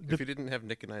 If you didn't have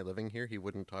Nick and I living here, he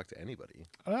wouldn't talk to anybody.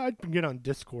 I'd get on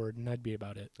Discord, and that'd be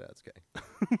about it. That's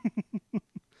okay.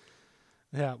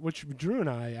 Yeah, which Drew and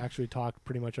I actually talk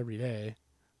pretty much every day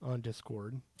on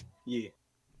Discord. Yeah.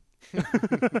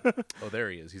 Oh,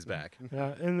 there he is. He's back.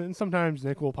 Yeah, and then sometimes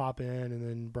Nick will pop in, and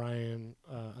then Brian,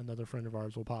 another friend of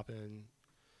ours, will pop in.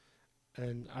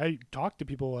 And I talk to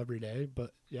people every day,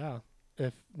 but yeah,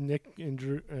 if Nick and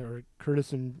Drew, or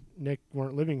Curtis and Nick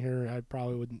weren't living here, I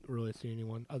probably wouldn't really see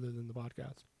anyone other than the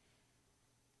podcast.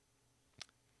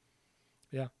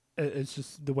 Yeah, it's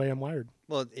just the way I'm wired.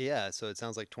 Well, yeah, so it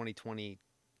sounds like 2020,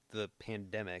 the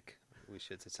pandemic,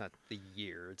 it's not the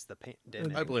year, it's the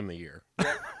pandemic. I blame the year.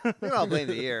 We all blame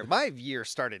the year. My year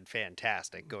started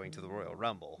fantastic going to the Royal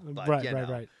Rumble. But,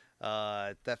 Right.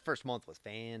 That first month was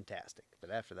fantastic, but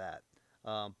after that,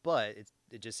 but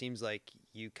it just seems like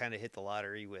you kind of hit the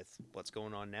lottery with what's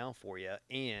going on now for you,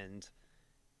 and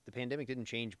the pandemic didn't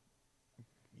change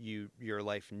your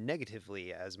life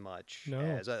negatively as much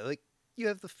as like you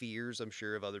have the fears, I'm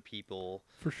sure, of other people.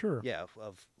 For sure. Yeah,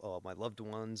 of my loved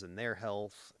ones and their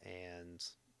health, and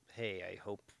hey, I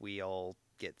hope we all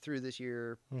get through this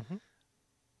year. Mm-hmm.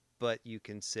 But you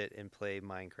can sit and play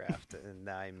Minecraft, and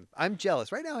I'm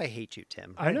jealous. Right now, I hate you,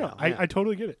 Tim. I know. I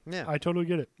totally get it. Yeah. I totally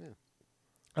get it.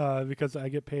 Yeah. Because I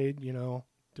get paid,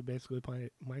 to basically play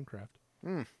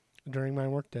Minecraft during my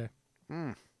workday.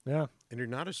 Yeah. And you're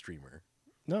not a streamer.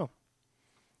 No.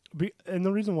 And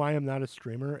the reason why I'm not a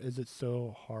streamer is it's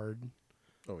so hard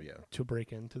Oh, yeah. to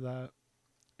break into that.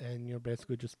 And you're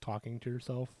basically just talking to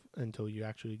yourself until you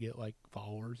actually get, like,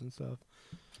 followers and stuff.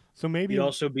 So maybe... You'd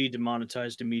also be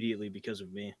demonetized immediately because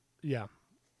of me. Yeah.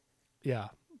 Yeah.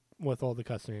 With all the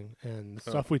cussing and the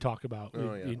stuff we talk about,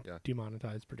 you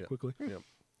demonetize pretty quickly. Yep.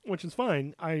 Which is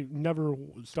fine. I never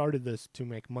started this to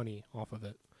make money off of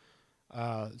it.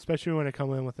 Especially when I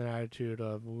come in with an attitude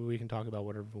of, we can talk about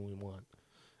whatever we want.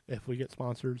 If we get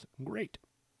sponsors, great.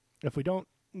 If we don't,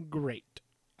 great.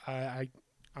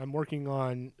 I'm working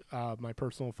on my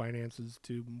personal finances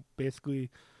to basically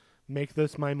make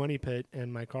this my money pit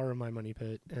and my car my money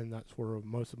pit, and that's where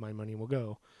most of my money will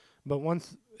go. But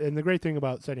and the great thing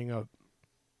about setting up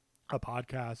a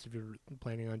podcast, if you're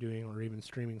planning on doing or even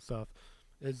streaming stuff,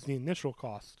 is the initial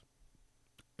cost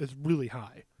is really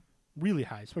high. really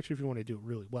high, especially if you want to do it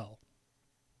really well.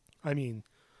 I mean,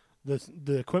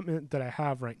 the equipment that I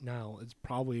have right now is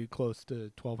probably close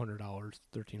to $1,200,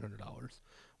 $1,300,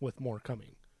 with more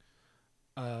coming.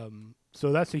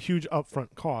 So that's a huge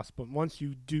upfront cost. But once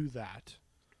you do that,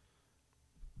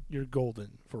 you're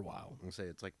golden for a while. I say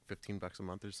it's like $15 a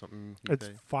month or something. You It's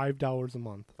pay? $5 a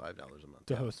month $5 a month.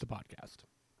 to host a podcast.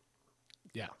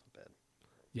 Yeah, Bad.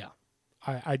 yeah.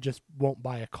 I just won't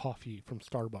buy a coffee from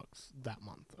Starbucks that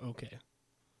month. Okay.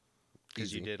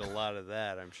 Because you Easy. did a lot of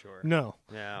that, I'm sure. No.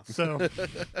 Yeah. So,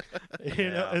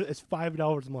 it's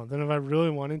 $5 a month. And if I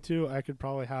really wanted to, I could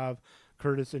probably have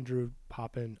Curtis and Drew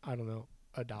pop in, I don't know,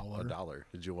 $1. $1.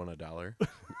 Did you want $1?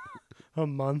 A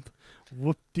month.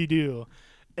 Whoop-de-doo.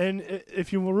 And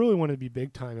if you really want to be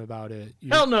big time about it,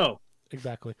 Hell no.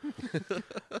 exactly.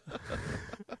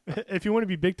 If you want to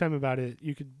be big time about it,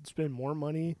 you could spend more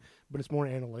money, but it's more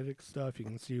analytics stuff. You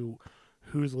can see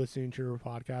who's listening to your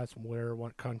podcast, where,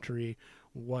 what country,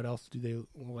 what else do they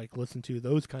like listen to,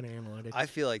 those kind of analytics. I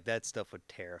feel like that stuff would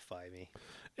terrify me.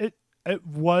 It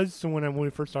was, so when we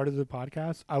first started the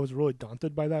podcast, I was really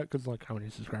daunted by that because, like, how many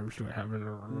subscribers do I have?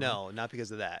 No, not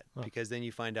because of that. Oh. Because then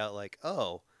you find out, like,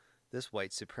 oh, this white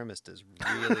supremacist is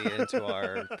really into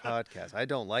our podcast. I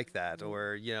don't like that.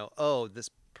 Or, oh, this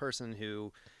person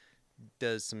who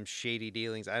does some shady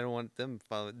dealings, I don't want them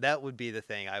following. That would be the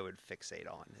thing I would fixate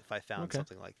on if I found Okay.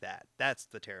 something like that. That's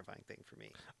the terrifying thing for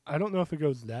me. I don't know if it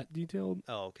goes that detailed.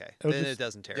 Oh, okay. It was Then just- it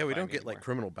doesn't terrify Yeah, we don't me get like anymore.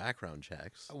 criminal background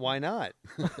checks. Why not?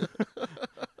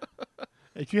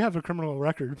 If you have a criminal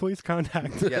record, please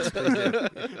contact. Yes, please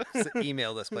do.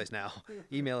 Email this place now.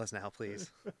 Email us now,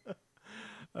 please.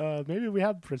 Maybe we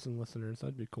have prison listeners.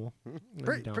 That'd be cool. I'd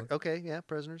be down. Okay, yeah,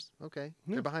 prisoners. Okay.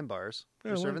 Yeah. They're behind bars.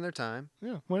 Yeah, They're why- serving their time.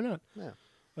 Yeah, why not? Yeah.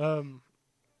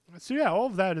 So yeah, all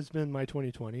of that has been my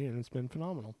 2020, and it's been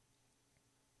phenomenal.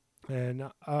 And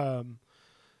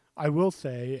I will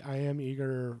say I am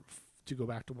eager to go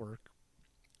back to work,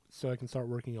 so I can start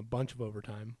working a bunch of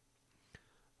overtime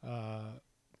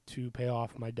to pay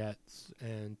off my debts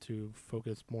and to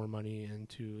focus more money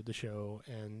into the show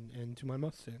and into my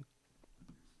Mustang.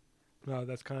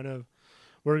 That's kind of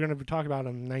we're going to talk about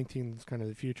on 19th is kind of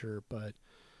the future, but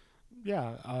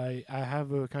yeah, I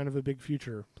have a kind of a big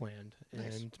future planned,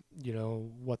 Nice.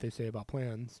 and what they say about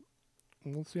plans.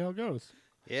 We'll see how it goes.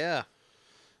 Yeah.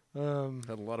 Um,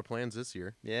 Had a lot of plans this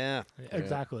year. Yeah.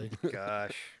 exactly.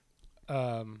 Gosh.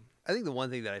 I think the one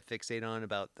thing that I fixate on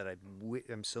about that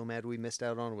I'm so mad we missed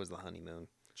out on was the honeymoon.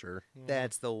 Sure.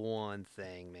 That's the one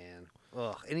thing, man.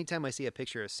 Ugh. Anytime I see a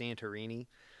picture of Santorini,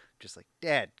 just like,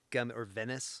 Dad, or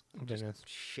Venice, Venice. just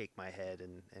shake my head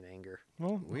in anger.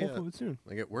 Well, We, hopefully soon.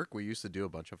 Like at work, we used to do a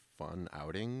bunch of fun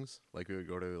outings. Like we would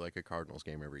go to like a Cardinals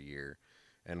game every year,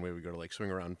 and we would go to like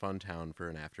swing around Fun Town for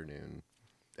an afternoon.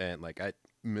 And like I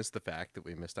missed the fact that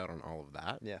we missed out on all of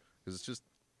that. Yeah. Because it's just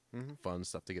Mhm. fun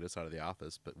stuff to get us out of the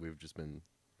office, but we've just been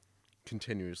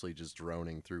continuously just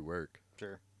droning through work.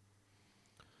 Sure.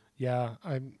 Yeah,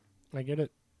 I get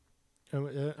it.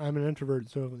 I'm an introvert,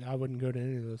 so I wouldn't go to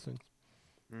any of those things.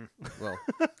 Well,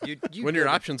 You when your go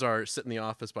to- options are sit in the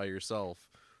office by yourself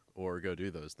or go do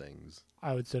those things.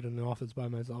 I would sit in the office by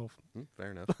myself.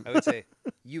 Fair enough. I would say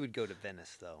you would go to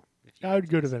Venice, though. If you I would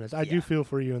had go to visit. Venice. I Yeah. do feel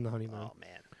for you in the honeymoon. Oh,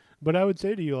 man. But I would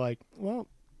say to you, like, well,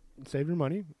 save your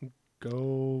money,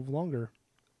 go longer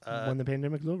when the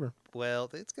pandemic's over. Well,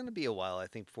 it's going to be a while, I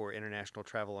think, before international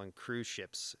travel on cruise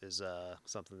ships is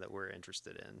something that we're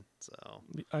interested in. So,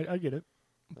 I get it,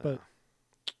 but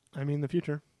I mean the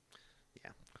future. Yeah.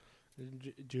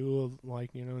 Jewel,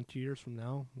 like 2 years from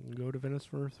now, go to Venice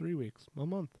for 3 weeks, a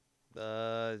month.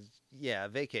 yeah,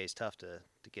 vacay is tough to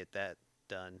get that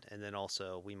done. And then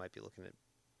also, we might be looking at.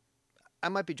 I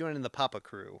might be joining the Papa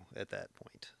crew at that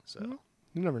point. So, Mhm.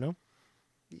 You never know.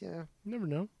 yeah, You never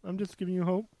know. I'm just giving you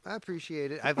hope. I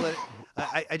appreciate it.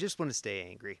 I just want to stay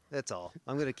angry. That's all.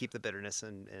 I'm going to keep the bitterness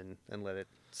and let it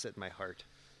sit in my heart.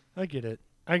 I get it.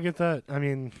 I get that. I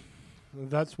mean,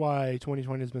 that's why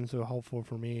 2020 has been so helpful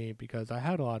for me, because I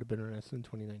had a lot of bitterness in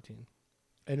 2019.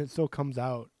 And it still comes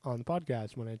out on the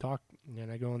podcast when I talk and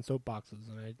I go on soapboxes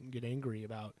and I get angry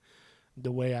about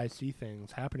the way I see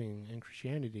things happening in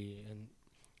Christianity. And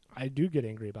I do get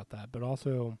angry about that. But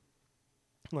also,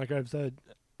 like I've said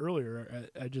earlier,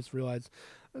 I just realized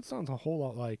that sounds a whole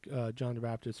lot like John the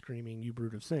Baptist screaming, "You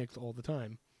brood of snakes," all the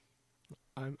time.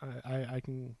 I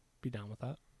can be down with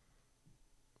that.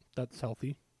 That's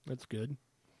healthy. That's good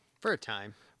For a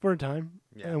time. for a time.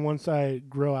 Yeah. And once I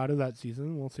grow out of that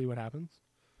season, we'll see what happens.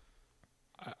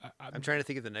 I'm trying to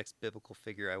think of the next biblical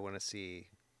figure I want to see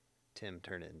Tim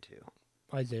turn into.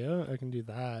 Isaiah, I can do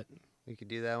that. You could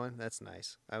do that one. That's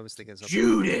nice. I was thinking something.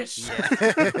 Judas. Yeah.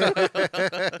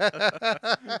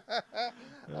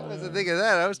 I wasn't thinking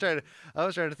that. I was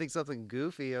trying to think something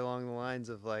goofy along the lines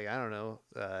of like I don't know,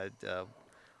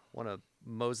 one of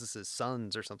Moses'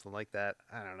 sons or something like that.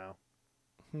 I don't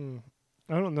know.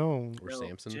 I don't know. Or No,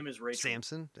 Samson. Tim is Rachel.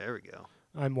 Samson. There we go.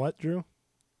 I'm what, Drew?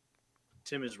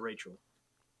 Tim is Rachel.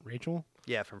 Rachel?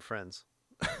 Yeah, from Friends.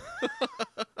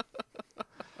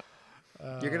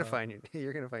 You're gonna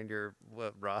find your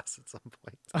Ross at some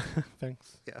point.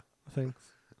 Thanks. Yeah. Thanks.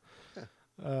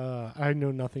 I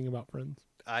know nothing about Friends.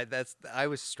 I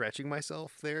was stretching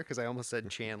myself there because I almost said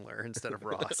Chandler instead of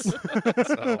Ross.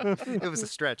 So it was a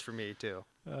stretch for me too.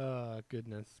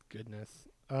 Goodness.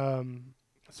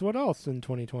 So what else in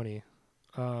 2020?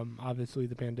 Obviously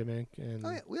the pandemic and. Oh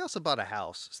yeah, we also bought a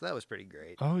house, so that was pretty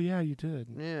great. Oh yeah, you did.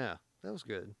 Yeah, that was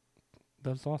good.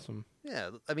 That's awesome. Yeah,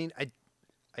 I mean,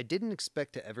 I didn't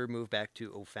expect to ever move back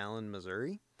to O'Fallon,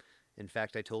 Missouri. In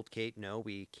fact, I told Kate, no,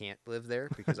 we can't live there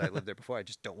because I lived there before. I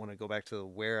just don't want to go back to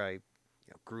where I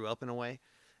grew up in a way.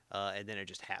 And then it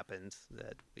just happened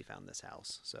that we found this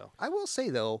house. So I will say,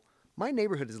 though, my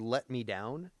neighborhood has let me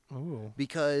down Oh.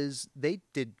 because they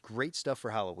did great stuff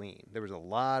for Halloween. There was a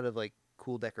lot of like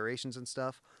cool decorations and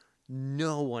stuff.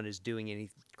 No one is doing any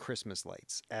Christmas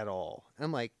lights at all. And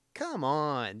I'm like, come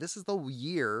on. This is the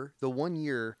 1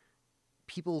 year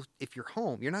people, if you're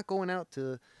home, you're not going out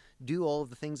to do all of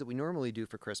the things that we normally do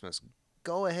for Christmas.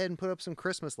 Go ahead and put up some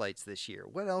Christmas lights this year.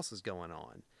 What else is going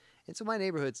on? And so my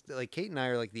neighborhood's like Kate and I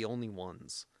are like the only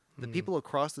ones. The people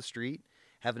across the street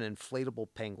have an inflatable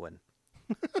penguin.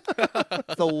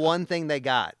 The one thing they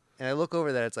got. And I look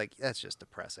over that, it's like, that's just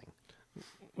depressing.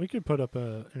 We could put up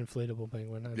an inflatable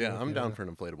penguin. I'd be Yeah, I'm okay down with for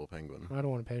an inflatable penguin. it. I don't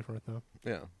want to pay for it though.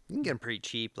 Yeah, You can get them pretty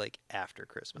cheap, like after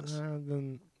Christmas.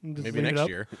 Then just maybe leave it next up.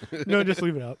 year. No, just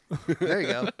leave it up. There you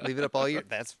go. Leave it up all year.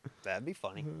 That'd be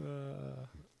funny.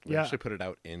 We Yeah. actually put it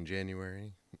out in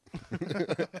January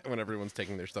when everyone's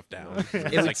taking their stuff down. It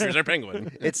It's was- like, here's our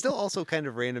penguin. It's still also kind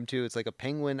of random too. It's like a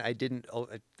penguin. I don't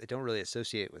really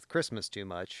associate with Christmas too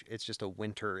much. It's just a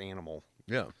winter animal.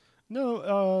 Yeah.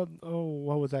 No,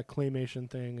 what was that claymation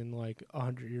thing in like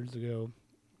 100 years ago?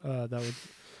 That was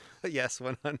Yes,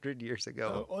 100 years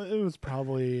ago. it was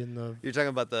probably in the You're talking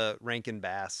about the Rankin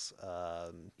Bass,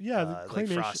 Yeah, the like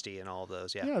claymation- Frosty and all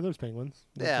those. Yeah, those penguins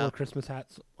with Yeah. little Christmas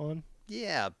hats on.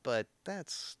 yeah, but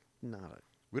that's not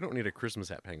We don't need a Christmas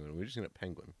hat penguin. We just need a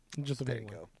penguin. Just a There you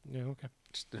penguin. go. Yeah, okay.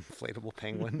 just an inflatable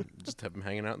penguin. Just have them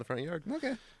hanging out in the front yard.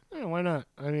 Okay. Yeah, why not?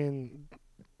 I mean,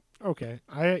 okay.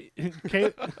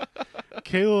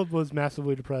 Caleb was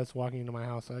massively depressed walking into my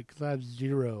house because I have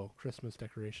 0 Christmas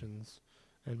decorations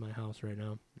in my house right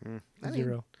now. I mean,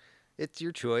 0. it's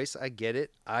your choice. I get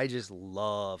it. I just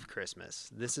love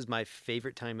Christmas. This is my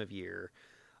favorite time of year.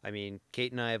 I mean,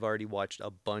 Kate and I have already watched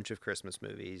a bunch of Christmas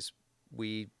movies.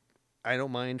 I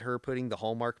don't mind her putting the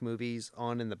Hallmark movies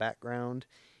on in the background,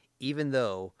 even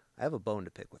though I have a bone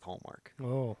to pick with Hallmark.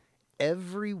 Oh,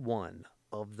 Every one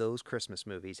of those Christmas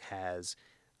movies has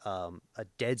a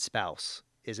dead spouse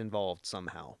is involved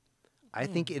somehow. I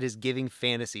think it is giving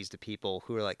fantasies to people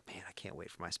who are like, man, I can't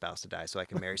wait for my spouse to die so I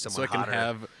can marry someone So I can hotter.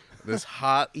 have this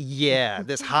hot Yeah,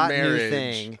 this hot new marriage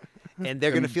thing, and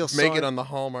they're gonna and feel make sorry, it on the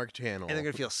Hallmark Channel. and they're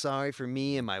gonna feel sorry for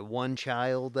me and my one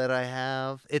child that I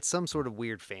have. It's some sort of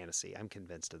weird fantasy. I'm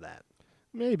convinced of that.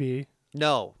 maybe.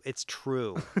 No, it's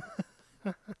true.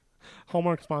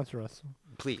 Hallmark sponsor us.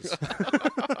 Please,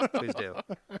 please do.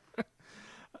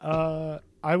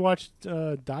 I watched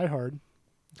Die Hard.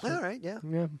 All right, yeah,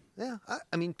 Yeah. yeah.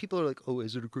 I mean, people are like, "Oh,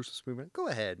 is it a Christmas movie?" Go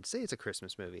ahead, say it's a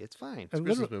Christmas movie. It's fine. It's a And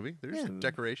Christmas literally- movie. There's Yeah.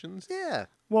 decorations. Yeah,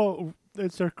 Well,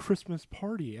 it's their Christmas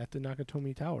party at the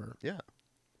Nakatomi Tower. Yeah.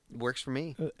 works for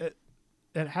me.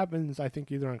 It happens, I think,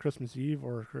 either on Christmas Eve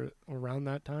or around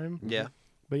that time. Yeah.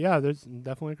 But yeah, there's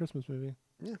definitely a Christmas movie.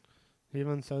 Yeah. He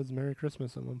even says Merry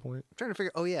Christmas at one point. I'm trying to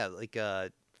figure. Oh yeah, like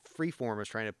Freeform is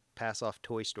trying to pass off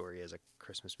Toy Story as a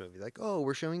Christmas movie. Like, oh,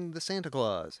 we're showing the Santa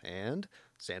Claus and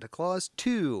Santa Claus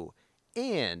 2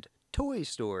 and Toy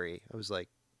Story. I was like,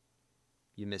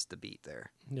 you missed the beat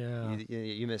there. Yeah.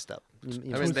 You missed up. I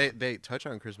mean, they touch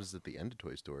on Christmas at the end of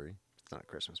Toy Story. It's not a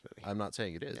Christmas movie. I'm not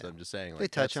saying it is. Yeah. I'm just saying like They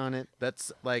touch that's- on it.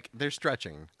 That's like they're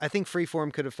stretching. I think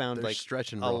Freeform could have found They're like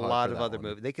stretching a real hard lot for of that other one.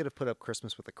 movies. They could have put up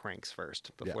Christmas with the Cranks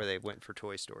first before Yeah. they went for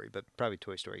Toy Story. But probably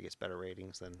Toy Story gets better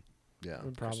ratings than Yeah.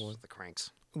 Christmas Probably. with the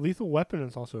Cranks. Lethal Weapon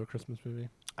is also a Christmas movie.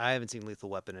 I haven't seen Lethal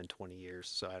Weapon in 20 years,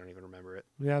 so I don't even remember it.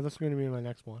 Yeah, that's going to be my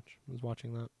next watch. I was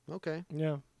watching that. Okay.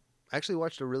 Yeah. I actually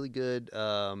watched a really good.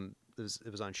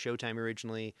 It was on Showtime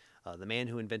originally. The Man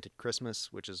Who Invented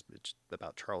Christmas, which is it's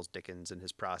about Charles Dickens and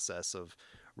his process of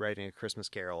writing A Christmas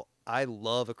Carol. I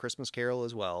love A Christmas Carol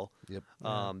as well. Yep.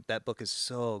 That book is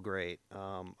so great.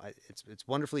 It's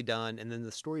wonderfully done, and then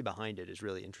the story behind it is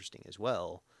really interesting as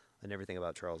well, and everything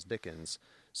about Charles Dickens.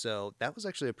 So that was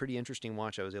actually a pretty interesting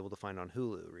watch I was able to find on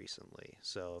Hulu recently.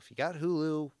 So if you got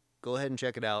Hulu, go ahead and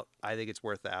check it out. I think it's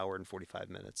worth the hour and 45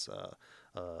 minutes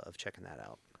of checking that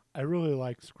out. I really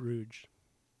like Scrooge.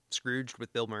 Scrooged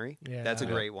with Bill Murray. Yeah. That's a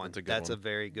Yeah, great one. that's a good That's one. a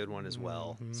very good one as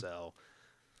well. Mhm. So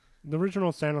The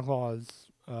original Santa Claus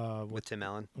with Tim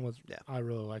Allen, was. Yeah. I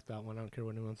really like that one. I don't care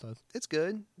what anyone says. it's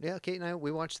good. Yeah, Kate and I,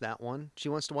 we watched that one. She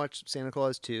wants to watch Santa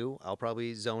Claus 2. I'll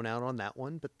probably zone out on that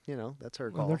one, but that's her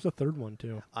Well, call. there's a third one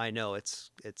too. I know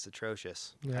it's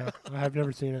atrocious. Yeah, I have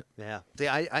never seen it. Yeah. See,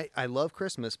 I love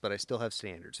Christmas, but I still have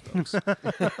standards, folks.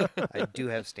 I do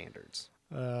have standards.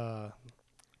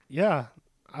 Yeah,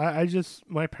 I just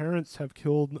my parents have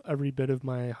killed every bit of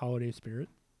my holiday spirit.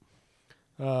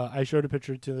 I showed a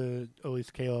picture to at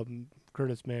least Caleb. And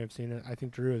Curtis may have seen it. I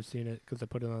think Drew has seen it because I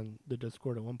put it on the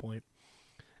Discord at one point.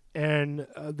 And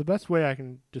the best way I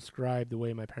can describe the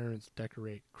way my parents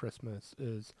decorate Christmas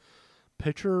is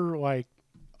picture like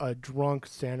a drunk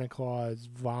Santa Claus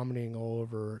vomiting all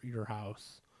over your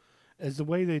house. Is the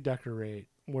way they decorate,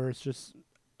 where it's just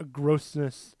a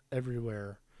grossness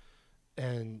everywhere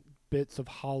and bits of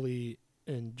holly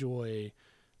and joy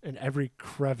in every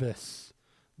crevice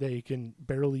that you can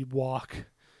barely walk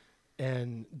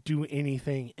and do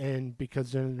anything in,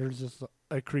 because then there's just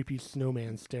a creepy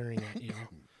snowman staring at you.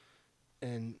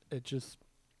 And it just,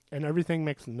 and everything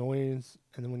makes noise.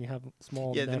 And then when you have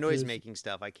small Yeah, the nephews, noise making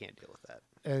stuff, I can't deal with that.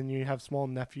 and you have small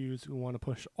nephews who want to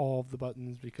push all of the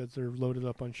buttons because they're loaded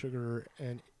up on sugar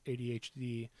and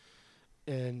ADHD,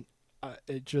 and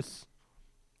it just,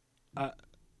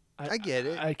 I get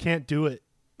it. I can't do it.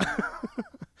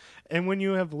 And when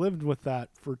you have lived with that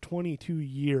for 22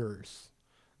 years,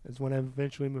 is when I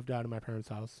eventually moved out of my parents'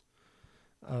 house.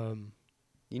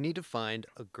 You need to find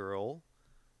a girl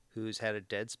who's had a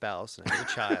dead spouse and has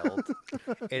a child,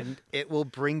 and it will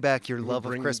bring back your love of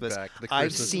Brings Christmas. back the I've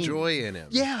Christmas seen joy in him.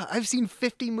 Yeah, I've seen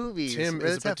 50 movies. Tim where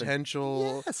is a that's happened.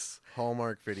 potential Yes.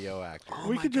 Hallmark video actor. Oh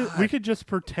we my could just God. we could just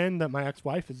pretend that my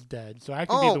ex-wife is dead, so I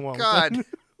could Oh, be the one God.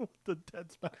 with the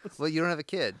dead spouse. Well, you don't have a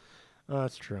kid.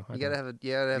 That's true. I You gotta don't. have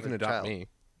You can a adopt child. me.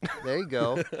 There you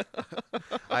go.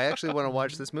 I actually want to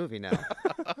watch this movie now.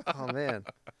 Oh man,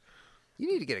 you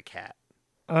need to get a cat.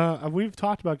 We've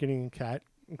talked about getting a cat.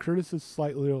 Curtis is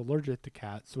slightly allergic to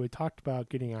cats, so we talked about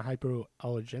getting a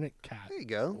hypoallergenic cat. There you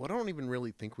go. Well, I don't even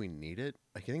really think we need it.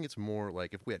 I think it's more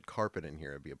like if we had carpet in here,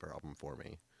 it'd be a problem for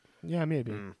me. Yeah,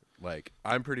 maybe. Mm. Like,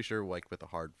 I'm pretty sure, like, with the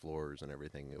hard floors and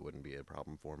everything, it wouldn't be a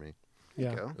problem for me.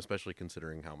 Yeah. Go. Especially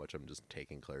considering how much I'm just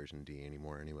taking Claritin D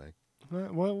anymore anyway.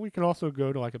 Well, we could also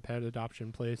go to like a pet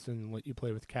adoption place and let you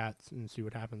play with cats and see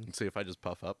what happens. See if I just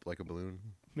puff up like a balloon.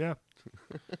 Yeah.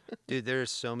 Dude,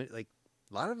 there's so many. Like,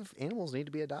 a lot of animals need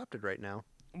to be adopted right now.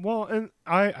 Well, and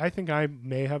I think I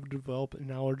may have developed an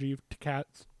allergy to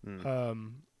cats. Mm.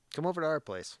 Come over to our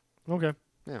place. Okay.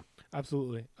 Yeah.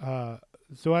 Absolutely.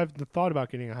 So I've thought about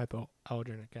getting a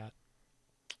hypoallergenic cat.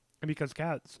 And because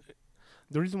cats,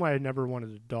 the reason why I never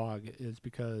wanted a dog is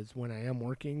because when I am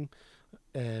working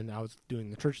and I was doing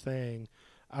the church thing,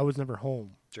 I was never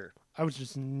home. Sure. I was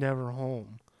just never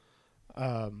home.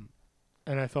 And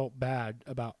I felt bad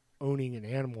about owning an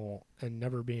animal and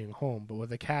never being home. But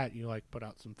with a cat, you like put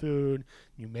out some food.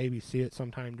 You maybe see it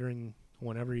sometime during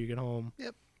whenever you get home.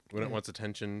 When it Yeah. wants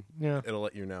attention, Yeah. it'll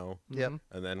let you know. Yep. Mhm.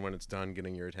 And then when it's done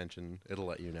getting your attention, it'll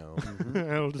let you know.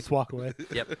 It'll just walk away.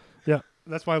 Yep. Yeah.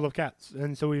 That's why I love cats.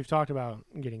 And so we've talked about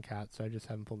getting cats. I just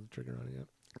haven't pulled the trigger on it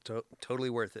yet. Totally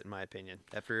worth it, in my opinion.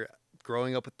 After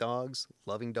growing up with dogs,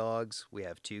 loving dogs, we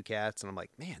have 2 cats, and I'm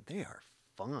like, man, they are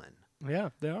fun. Yeah,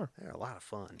 they are. They're a lot of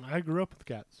fun. I grew up with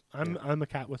cats. I'm a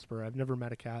cat whisperer. I've never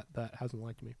met a cat that hasn't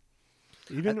liked me.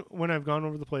 Even when I've gone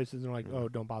over the places and they're like, oh,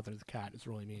 don't bother the cat. It's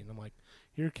really mean. I'm like,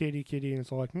 here, kitty, kitty. And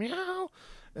it's all like, meow.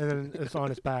 And then it's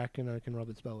on its back and I can rub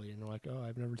its belly. And they're like, oh,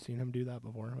 I've never seen him do that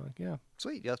before. I'm like, yeah,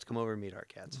 Sweet. You have to come over and meet our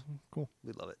cats. cool.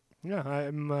 We love it. Yeah,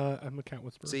 I'm a cat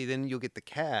whisperer. See, then you'll get the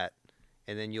cat,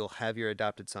 and then you'll have your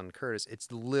adopted son, Curtis.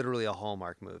 It's literally a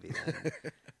Hallmark movie. Then.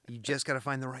 You just got to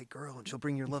find the right girl, and she'll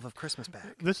bring your love of Christmas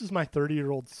back. This is my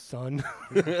 30-year-old son.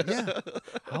 Yeah.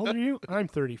 How old are you? I'm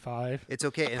 35. It's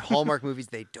okay. In Hallmark movies,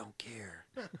 they don't care.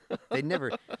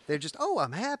 They're just, oh,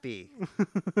 I'm happy.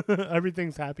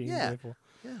 Everything's happy Yeah. and joyful.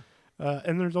 Yeah.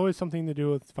 And there's always something to do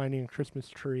with finding a Christmas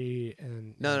tree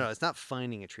and No, it's not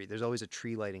finding a tree. There's always a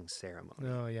tree lighting ceremony.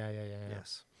 Oh yeah.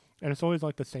 Yes. And it's always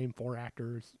like the same 4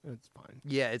 actors. It's fine.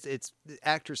 Yeah, it's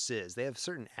actresses. They have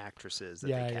certain actresses that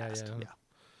Yeah, they yeah, cast. yeah.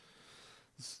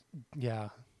 Yeah.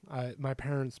 My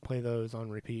parents play those on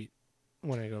repeat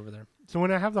when I go over there. So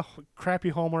when I have the crappy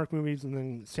Hallmark movies and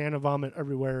then Santa vomit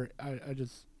everywhere, I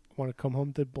just want to come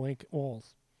home to blank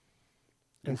walls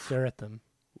and stare at them.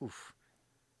 Oof.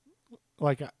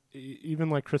 Like even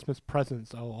like Christmas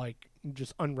presents, I'll like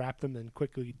just unwrap them and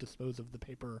quickly dispose of the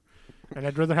paper. And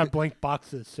I'd rather have blank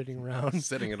boxes sitting around.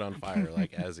 Setting it on fire,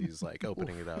 like as he's like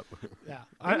opening it up. Yeah,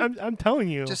 I'm telling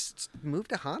you. Just move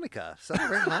to Hanukkah.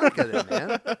 Celebrate Hanukkah then,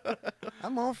 man.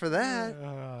 I'm all for that.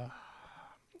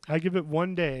 I give it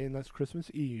one day, and that's Christmas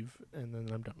Eve, and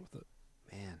then I'm done with it.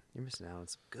 Man, you're missing out on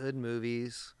some good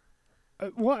movies.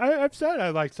 Well, I've said I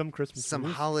like some Christmas Some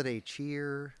movies. holiday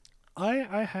cheer.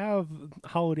 I have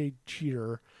holiday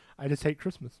cheer. I just hate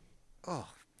Christmas. Oh,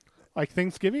 Like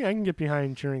Thanksgiving, I can get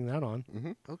behind cheering that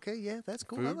on. okay, yeah, that's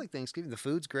cool. I Food? like Thanksgiving. The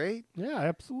food's great. Yeah,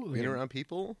 absolutely. Being around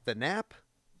people. The nap,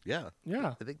 Yeah.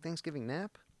 Yeah. the big Thanksgiving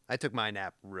nap. I took my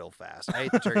nap real fast. I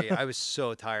ate the turkey. I was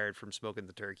so tired from smoking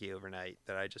the turkey overnight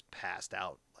that I just passed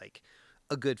out like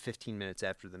a good 15 minutes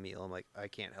after the meal. I'm like, I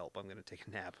can't help. I'm going to take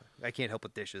a nap. I can't help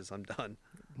with dishes. I'm done.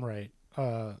 Right.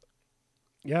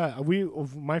 Yeah,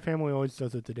 my family always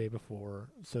does it the day before.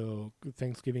 So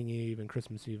Thanksgiving Eve and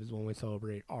Christmas Eve is when we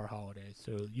celebrate our holidays.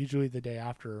 So usually the day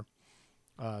after,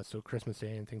 so Christmas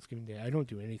Day and Thanksgiving Day, I don't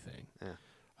do anything. Yeah.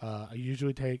 I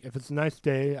usually take, if it's a nice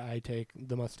day, I take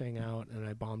the Mustang out and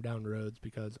I bomb down roads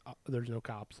because there's no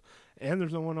cops and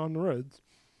there's no one on the roads.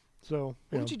 So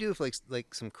What would you do if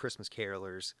like some Christmas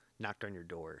carolers knocked on your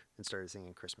door and started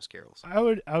singing Christmas carols? I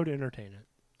would entertain it.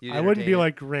 You'd I wouldn't be entertain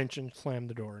like Grinch and slam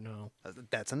the door. No.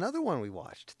 it? That's another one we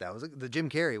watched. That was the Jim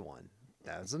Carrey one.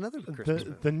 That was another Christmas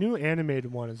movie. The new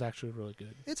animated one is actually really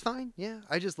good. It's fine. Yeah,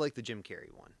 I just like the Jim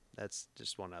Carrey one. That's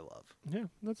just one I love. Yeah,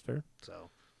 that's fair. So,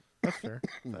 That's fair.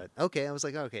 but okay, I was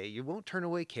like, okay, you won't turn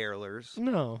away carolers.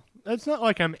 No, it's not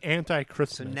like I'm So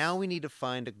anti-Christmas. now we need to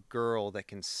find a girl that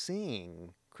can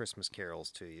sing Christmas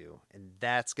carols to you, and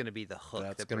that's going to be the hook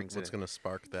That's that gonna, brings what's it. going to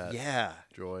spark that Yeah.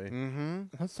 joy. Mm-hmm.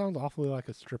 That sounds awfully like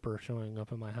a stripper showing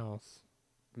up in my house.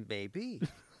 Maybe.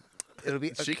 It'll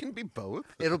be. She can be both.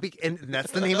 It'll be, and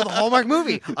that's the name of the Hallmark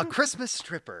movie, A Christmas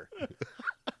Stripper.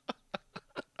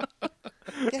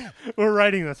 Yeah, We're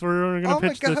writing this. We're going Oh to my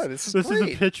pitch God, this. this is This is a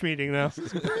great. pitch meeting now.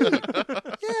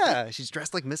 yeah. She's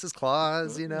dressed like Mrs.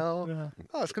 Claus, you know. Yeah.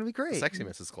 Oh, it's gonna be great. Sexy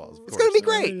Mrs. Claus. Of It's gonna be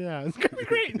course. great. Yeah, it's going to be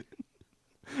great.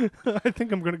 I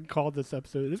think I'm going to call this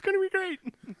episode. It's going to be great.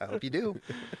 I hope you do.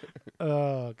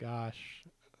 Oh, gosh.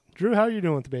 Drew, how are you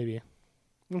doing with the baby?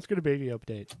 Let's get a baby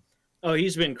update. Oh,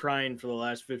 he's been crying for the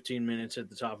last 15 minutes at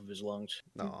the top of his lungs.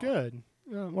 No. Good.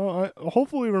 Well,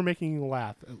 hopefully we're making you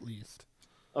laugh at least.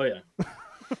 Oh, yeah.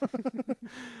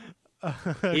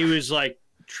 He was like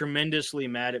tremendously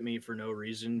mad at me for no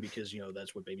reason because,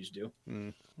 that's what babies do.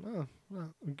 Oh, well,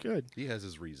 good. He has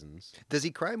his reasons. Does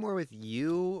he cry more with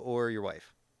you or your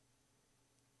wife?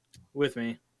 With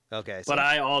me. Okay. But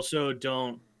I also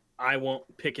I won't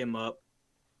pick him up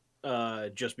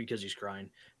just because he's crying,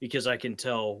 because I can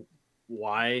tell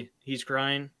why he's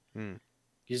crying. Hmm.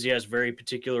 Because he has very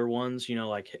particular ones,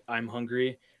 like I'm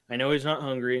hungry. I know he's not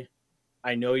hungry.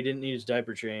 I know he didn't need his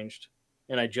diaper changed.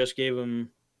 And I just gave him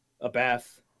a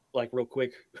bath, like real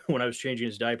quick when I was changing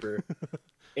his diaper.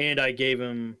 And I gave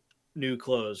him new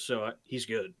clothes. So he's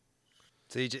good.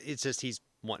 So it's just he's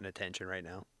wanting attention right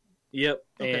now. Yep.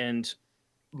 Okay. And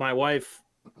my wife,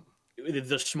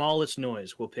 the smallest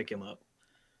noise will pick him up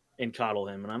and coddle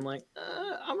him. And I'm like,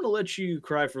 I'm going to let you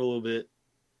cry for a little bit.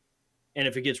 And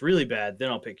if it gets really bad, then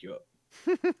I'll pick you up.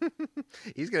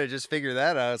 He's gonna just figure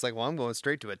that out. It's like, well, I'm going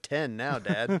straight to a 10 now,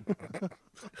 Dad.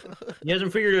 He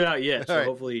hasn't figured it out yet, so All right.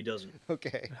 hopefully he doesn't.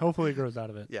 Okay. Hopefully he grows out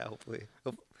of it. Yeah, hopefully.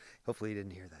 Hopefully he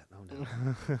didn't hear that.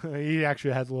 Oh no. He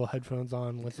actually has little headphones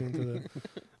on listening to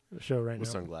the show right With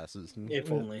now. sunglasses.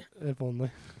 If only. If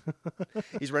only.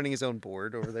 He's running his own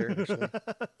board over there, actually.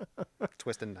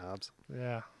 Twisting knobs.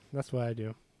 Yeah, that's what I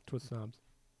do. Twist knobs.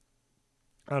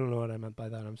 I don't know what I meant by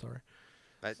that. I'm sorry.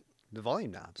 The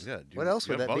volume knobs. Yeah. What else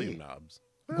you would have that volume be? knobs.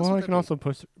 What else Well, would I that can be?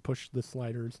 also push the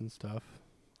sliders and stuff.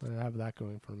 I have that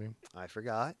going for me. I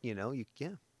forgot. Yeah.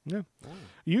 Yeah. Oh.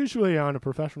 Usually on a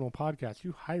professional podcast,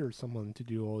 you hire someone to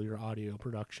do all your audio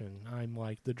production. I'm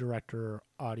like the director,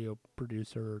 audio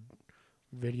producer,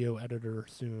 video editor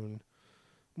soon.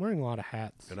 I'm wearing a lot of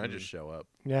hats. And I just show up.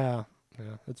 Yeah,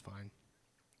 it's fine.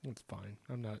 It's fine.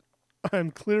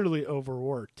 I'm clearly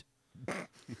overworked.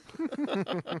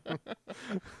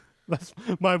 That's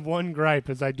my one gripe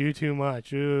is I do too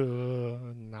much.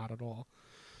 Not at all.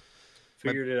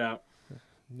 Figured it out.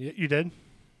 You did?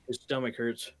 His stomach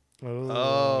hurts.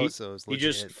 Oh, He- so it's He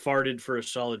legit. just farted for a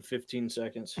solid 15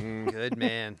 seconds. Good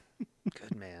man.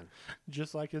 Good man.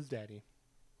 Just like his daddy.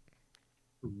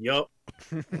 Yup.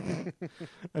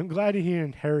 I'm glad he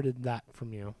inherited that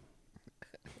from you.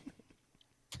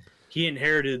 He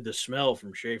inherited the smell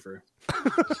from Schaefer.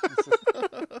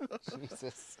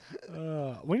 Jesus.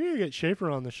 We need to get Schaefer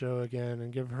on the show again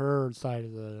and give her side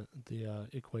of the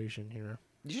equation here.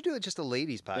 You should do it just a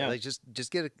ladies' pod. Yeah. Like just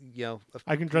get a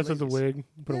I can dress as a ladies. wig,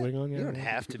 put a wig on. Yeah, You don't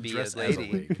have to be Dress a as a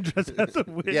lady. wig. dress as a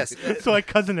wig. Yes. So like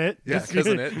cousin it. Yeah, Just-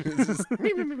 cousin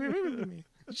it.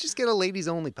 Just get a ladies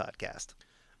only podcast.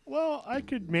 Well, I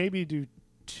could maybe do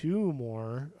 2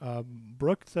 more.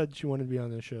 Brooke said she wanted to be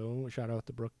on the show. Shout out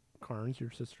to Brooke Carnes,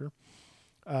 your sister.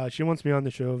 She wants me on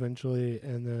the show eventually,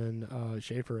 and then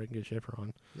Schaefer, I can get Schaefer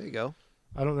on. There you go.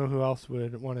 I don't know who else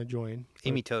would want to join.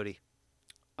 Amy Toady.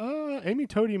 Amy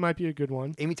Toady might be a good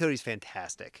one. Amy Toady's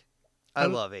fantastic. I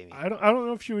don't- love Amy. I don't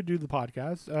know if she would do the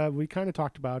podcast. We kind of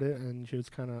talked about it, and she was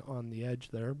kind of on the edge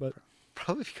there, but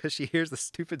Probably because she hears the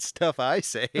stupid stuff I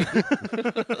say.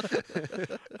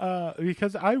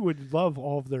 because I would love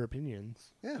all of their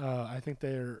opinions. Yeah. I think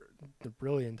they're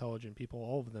really intelligent people,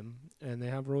 all of them, and they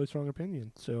have really strong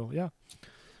opinions. So yeah,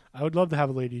 I would love to have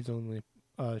a ladies only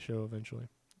show eventually.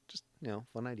 Just,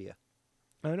 fun idea.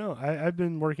 I know. I've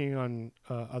been working on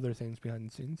other things behind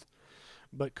the scenes,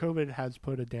 but COVID has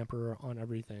put a damper on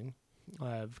everything.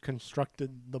 I've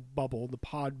constructed the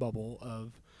pod bubble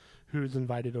of who's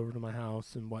invited over to my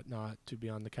house and whatnot to be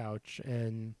on the couch.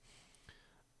 And,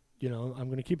 I'm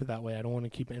going to keep it that way. I don't want to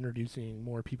keep introducing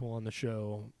more people on the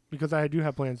show because I do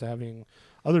have plans of having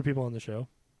other people on the show.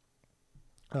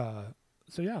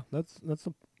 So yeah, that's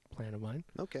a plan of mine.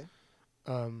 Okay.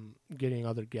 Getting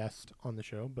other guests on the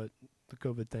show, but the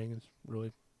COVID thing has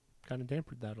really kind of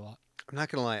dampened that a lot. I'm not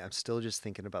going to lie. I'm still just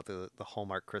thinking about the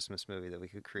Hallmark Christmas movie that we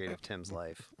could create of Tim's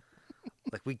life.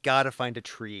 Like, we got to find a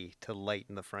tree to light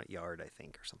in the front yard, I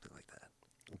think, or something like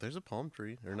that. There's a palm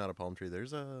tree, or not a palm tree.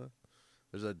 There's a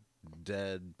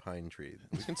dead pine tree.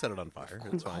 We can set it on fire.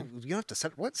 It's fine. You don't have to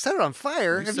set it on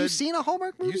fire. You Have you said- seen a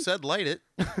Hallmark movie? You said light it.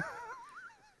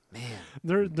 Man,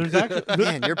 There's actually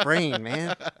man, your brain,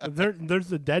 man.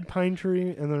 there's a dead pine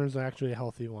tree and there's actually a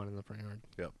healthy one in the front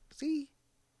yard. See,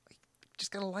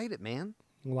 just gotta light it, man.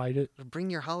 Light it. Bring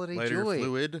your holiday Lighter joy.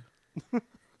 fluid.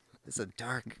 It's a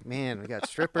dark man. We got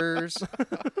strippers.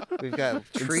 We've got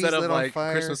trees Instead of lit on like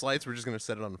fire. Christmas lights, we're just gonna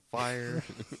set it on fire.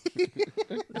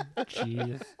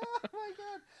 Jeez. Oh my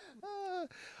god!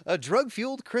 A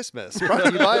drug-fueled Christmas brought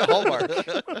to you by Hallmark.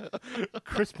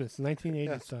 Christmas,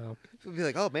 1980 style. We'll be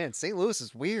like, oh man, St. Louis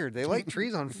is weird. They light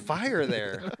trees on fire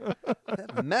there.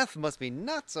 That meth must be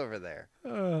nuts over there.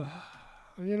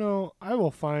 I will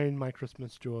find my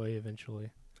Christmas joy eventually.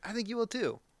 I think you will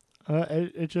too.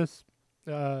 It just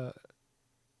my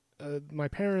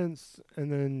parents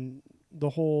and then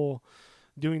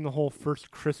doing the whole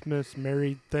first Christmas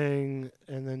married thing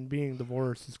and then being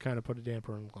divorced has kind of put a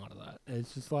damper on a lot of that.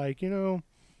 It's just like,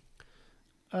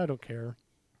 I don't care.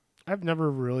 I've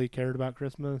never really cared about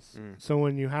Christmas. So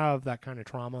when you have that kind of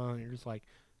trauma, you're just like,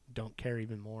 don't care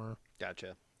even more.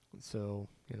 Gotcha. So,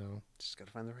 Just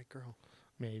gotta find the right girl.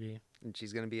 maybe. And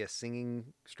she's gonna be a singing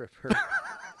stripper.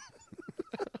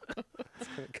 It's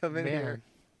gonna come in here. Man.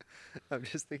 I'm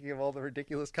just thinking of all the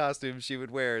ridiculous costumes she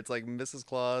would wear. It's like Mrs.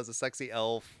 Claus, a sexy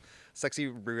elf, sexy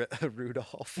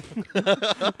Rudolph.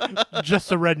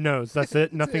 Just a red nose. That's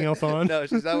it. Nothing else on. No,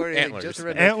 she's not wearing anything. Antlers. Just a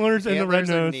red Antlers and the red Antlers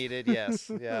are nose. needed. Yes,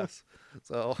 yes.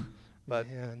 So, but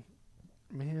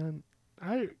Man,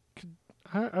 I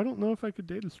don't know if I could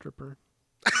date a stripper.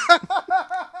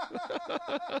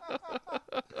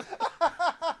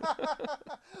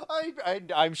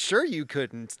 I'm sure you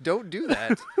couldn't. Don't do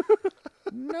that.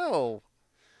 No.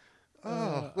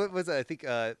 Oh, what was that? I think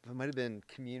it might have been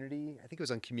Community. I think it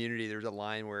was on Community. There was a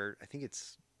line where I think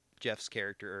it's Jeff's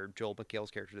character or Joel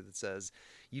McHale's character that says,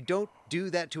 "You don't do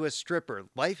that to a stripper.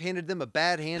 Life handed them a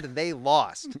bad hand and they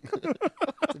lost."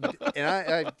 And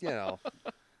I if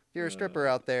you're a stripper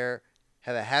out there,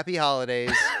 have a happy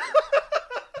holidays.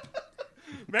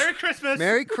 Merry Christmas.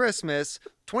 Merry Christmas.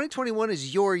 2021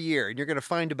 is your year, and you're going to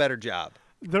find a better job.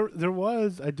 I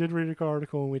did read an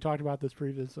article, and we talked about this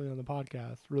previously on the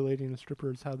podcast, relating to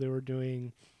strippers, how they were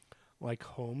doing like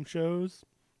home shows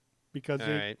because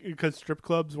All because strip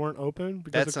clubs weren't open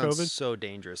because That of sounds COVID. so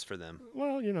dangerous for them.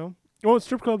 Well,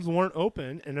 strip clubs weren't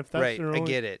open, and if that's Right, their I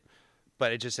only, get it,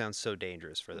 but it just sounds so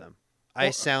dangerous for them. Well, I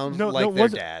sound no, like it their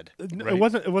wasn't- dad. It Right.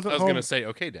 wasn't. It I wasn't was home. gonna say,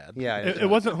 okay, Dad. Yeah, It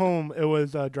wasn't home. It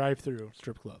was drive-through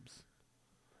strip clubs.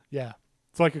 Yeah,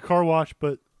 it's like a car wash,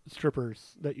 but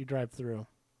strippers that you drive through.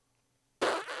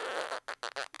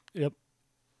 Yep.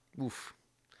 Oof.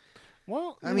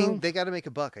 Well, I mean, they got to make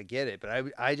a buck. I get it, but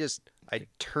I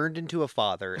turned into a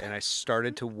father and I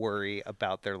started to worry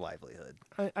about their livelihood.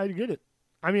 I get it.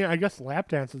 I mean, I guess lap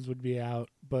dances would be out,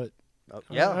 but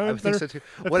Yeah, I I mean, would think they're- so too.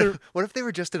 if What if they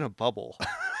were just in a bubble?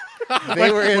 like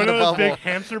They were in one the of those bubble. big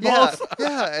hamster Yeah, balls.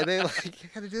 yeah, and they like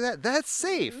had to do that. That's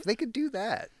safe. They could do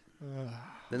that.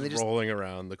 Then they just rolling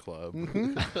around the club.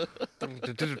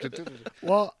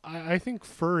 Well, I think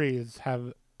furries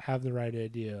have the right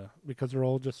idea because they're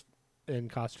all just in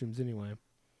costumes anyway.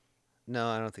 No,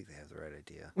 I don't think they have the right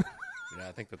idea. Yeah,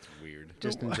 I think that's weird.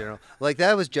 Just in general, like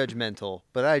that was judgmental,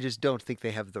 but I just don't think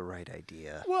they have the right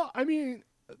idea. Well, I mean,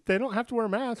 they don't have to wear a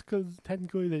mask because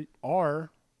technically they are,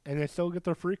 and they still get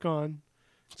their freak on,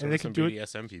 So and they some can do it.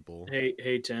 BDSM people.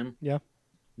 Hey, Tim. Yeah,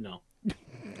 No.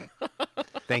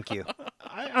 Thank you.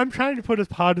 I'm trying to put a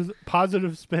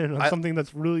positive spin on I- something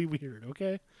that's really weird.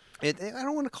 Okay, I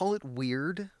don't want to call it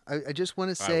weird. I just want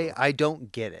to say will. I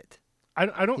don't get it. I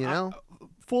don't. You know?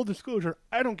 Full disclosure,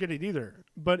 I don't get it either.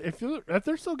 But if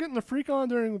they're still getting the freak on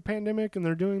during the pandemic and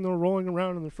they're rolling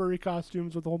around in their furry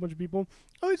costumes with a whole bunch of people,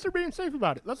 at least they're being safe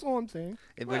about it. That's all I'm saying.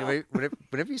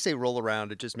 Whenever you say roll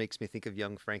around, it just makes me think of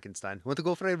Young Frankenstein. Want to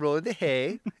go for a roll in the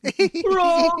hay?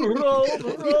 roll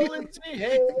into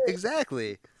hay.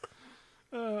 Exactly.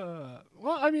 Well,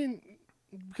 I mean,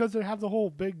 because they have the whole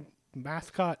big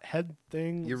mascot head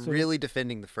thing. You're so- really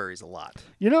defending the furries a lot.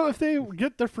 You know, if they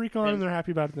get their freak on and they're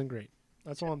happy about it, then great.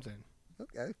 That's all I'm saying.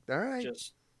 Okay. All right.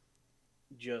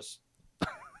 Just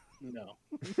no.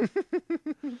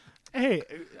 Hey,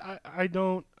 I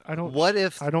don't. What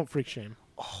if? I don't freak shame.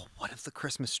 Oh, what if the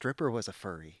Christmas stripper was a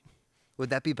furry? Would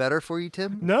that be better for you,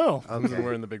 Tim? No. Wasn't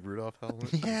wearing the big Rudolph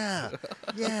helmet. Yeah.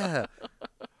 Yeah.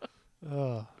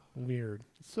 Weird.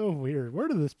 So weird. Where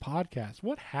did this podcast?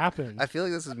 What happened? I feel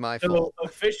like this is my So fault.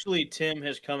 officially, Tim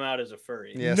has come out as a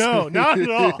furry. Yes. No, not at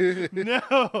all.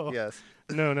 No. Yes.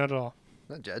 No, not at all.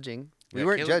 Not judging. We Yeah,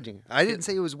 weren't Caleb- judging. I didn't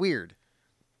say it was weird.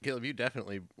 Caleb, you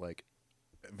definitely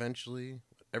eventually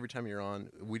every time you're on,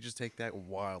 we just take that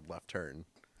wild left turn.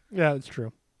 Yeah, it's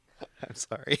true. I'm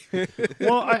sorry.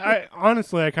 Well, I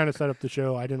honestly, I kind of set up the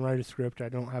show. I didn't write a script. I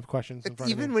don't have questions in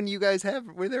front of Even me. when you guys have,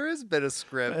 where there is a bit of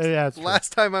script. Yeah, it's true.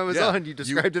 Last time I was Yeah, on, you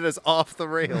described it as off the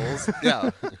rails.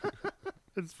 Yeah,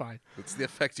 It's fine. it's the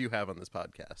effect you have on this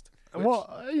podcast. Well,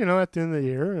 at the end of the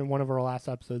year, and one of our last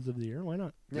episodes of the year, why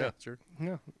not? Yeah, sure.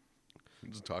 Yeah.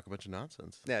 Just talk a bunch of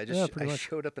nonsense. Yeah, Yeah, pretty I much.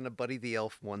 showed up in a Buddy the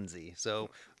Elf onesie, so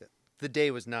the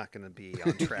day was not going to be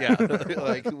on track. Yeah,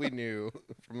 like we knew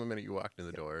from the minute you walked in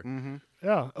the door. Mm-hmm.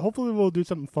 Yeah. Hopefully, we'll do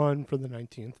something fun for the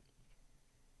 19th.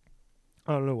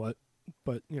 I don't know what,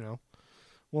 but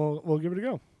we'll give it a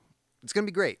go. It's going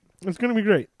to be great. It's gonna be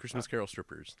great. Christmas Carol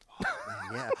strippers.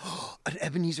 Yeah. An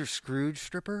Ebenezer Scrooge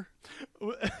stripper?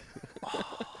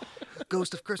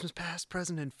 Ghost of Christmas past,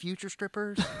 present, and future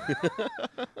strippers?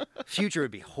 Future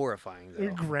would be horrifying, though.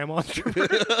 Grandma.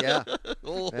 Yeah.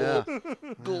 Yeah.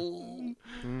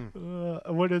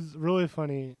 What is really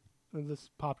funny, and this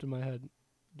popped in my head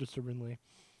disturbingly,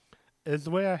 is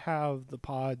the way I have the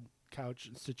pod couch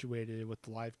situated with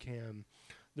the live cam.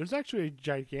 There's actually a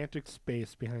gigantic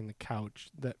space behind the couch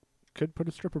that could put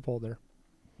a stripper pole there.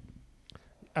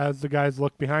 As the guys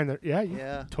look behind there, yeah, you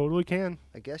Yeah. totally can.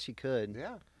 I guess you could.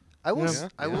 Yeah. I will. Yeah.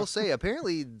 I will say.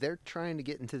 Apparently, they're trying to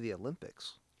get into the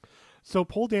Olympics. So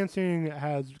pole dancing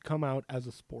has come out as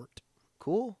a sport.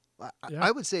 Cool. Yeah.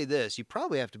 I would say this: you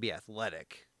probably have to be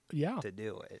athletic Yeah, to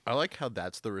do it. I like how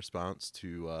that's the response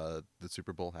to the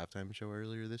Super Bowl halftime show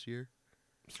earlier this year.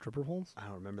 stripper poles. I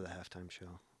don't remember the halftime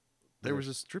show. There was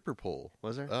a stripper pole.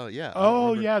 Was there? Oh yeah. I Oh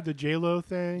remember. yeah, the J-Lo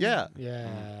thing. Yeah.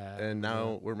 Yeah. And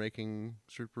now we're making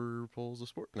stripper poles a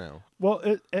sport now. Well,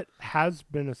 it has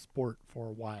been a sport for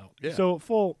a while. Yeah. So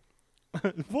full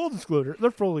disclosure, they're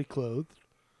fully clothed.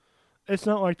 It's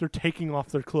not like they're taking off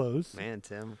their clothes. Man,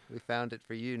 Tim, we found it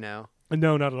for you now.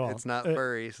 No, not at all. It's not Uh,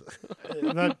 furries.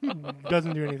 that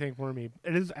doesn't do anything for me.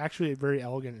 It is actually very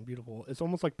elegant and beautiful. It's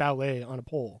almost like ballet on a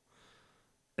pole.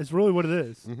 It's really what it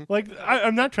is. Like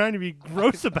I'm not trying to be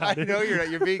gross about I it. know you're not.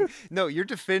 You're being no. You're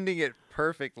defending it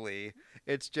perfectly.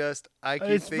 It's just I keep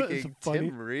It's thinking funny.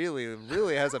 Tim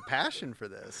really has a passion for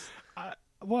this.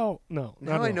 Well, no. not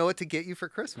Now at I all. know what to get you for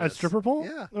Christmas. A stripper pole?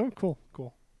 Yeah. Oh, cool.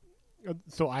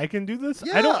 So I can do this?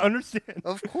 I don't Yeah. understand.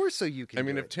 Of course, so you can. I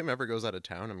mean, do if Tim ever goes out of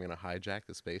town, I'm gonna hijack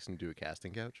the space and do a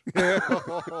casting couch.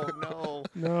 oh no,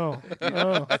 No.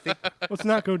 No. Let's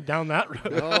not go down that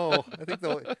road.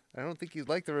 no. I don't think you'd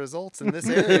like the results in this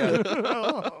area.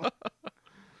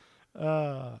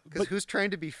 But Because who's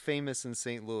trying to be famous in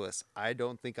St. Louis? I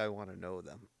don't think I want to know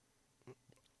them.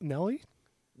 Nelly?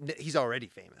 He's already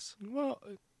famous. Well,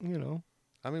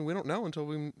 I mean, we don't know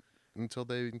until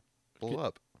they blow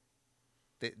up.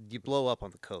 You blow up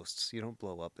on the coasts. You don't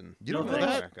blow up in You don't know that?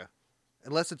 America,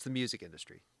 unless it's the music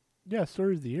industry. Yeah,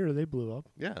 Story of the Year. They blew up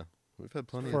Yeah, we've had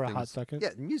plenty for of a things. hot second. Yeah,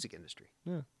 music industry.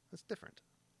 Yeah. That's different.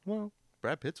 Well,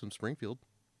 Brad Pitt's from Springfield.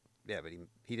 Yeah, but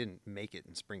he didn't make it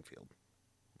in Springfield.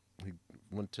 He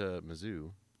went to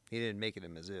Mizzou. He didn't make it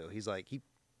in Mizzou. He's like he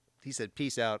said,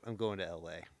 "Peace out. I'm going to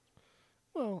L.A."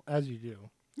 well, as you do.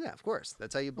 Yeah, of course.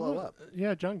 That's how you blow Well, up.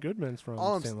 Yeah, John Goodman's from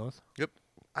All I'm St. Louis.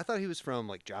 I thought he was from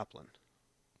like Joplin.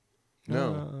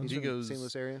 No, He's he from goes. St.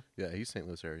 Louis area. Yeah, he's St.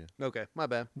 Louis area. Okay, my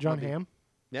bad. John My bad. Hamm.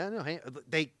 Yeah, no,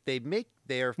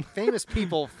 they are famous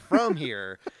people from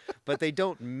here, but they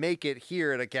don't make it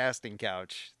here at a casting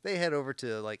couch. They head over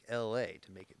to like L.A.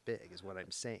 to make it big, is what I'm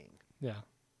saying. Yeah.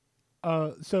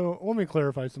 So let me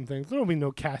clarify some things. There will be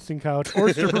no casting couch or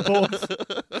stripper poles.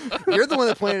 You're the one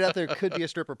that pointed out there could be a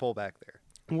stripper pole back there.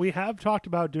 We have talked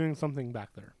about doing something back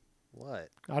there. What?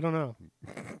 I don't know.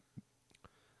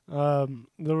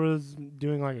 There was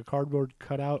doing like a cardboard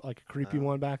cutout, like a creepy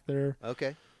one back there.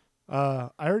 Okay. I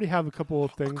already have a couple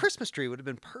of A things. Christmas tree would have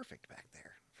been perfect back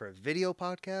there for a video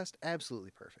podcast.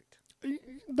 Absolutely perfect.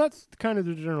 That's kind of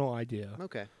the general idea.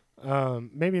 Okay.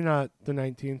 Maybe not the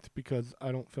 19th because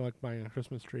I don't feel like buying a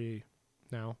Christmas tree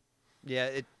now. Yeah,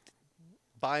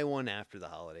 buy one after the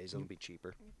holidays. It'll be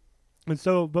cheaper. And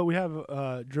so, but we have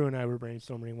Drew and I were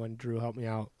brainstorming when Drew helped me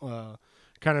out,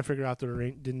 kind of figure out the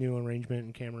new arrangement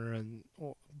and camera and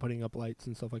putting up lights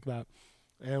and stuff like that.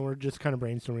 And we're just kind of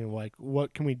brainstorming like,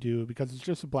 what can we do? Because it's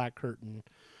just a black curtain.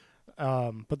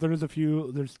 But there's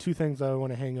two things that I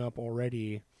want to hang up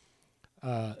already.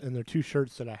 And they're two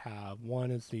shirts that I have. One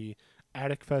is the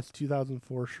Attic Fest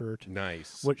 2004 shirt,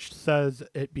 Nice. which says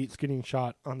 "It beats getting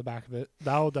shot" on the back of it.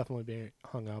 That'll definitely be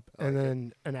hung up. I And like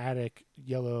it. then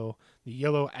the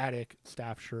yellow Attic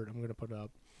staff shirt I'm going to put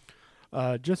up.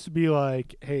 Just to be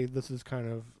like, hey, this is kind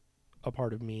of a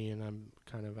part of me, and I'm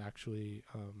kind of actually,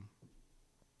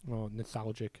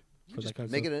 nostalgic You for that just kind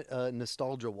of make stuff. it a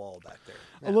nostalgia wall back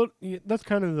there. A little, that's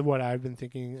kind of what I've been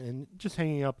thinking, and just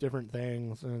hanging up different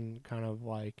things and kind of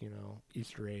like,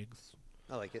 Easter eggs.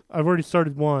 I like it. I've already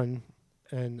started one,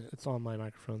 and it's on my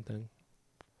microphone thing.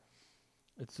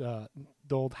 It's the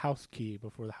old house key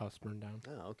before the house burned down.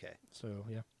 Oh, okay. So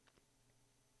yeah.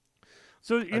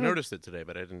 So I noticed it today,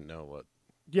 but I didn't know what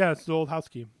yeah, it's the old house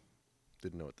key.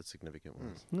 the significant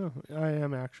was. No, I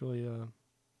am actually.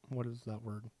 What is that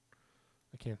word?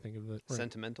 I can't think of it. Right.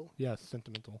 Sentimental. Yes,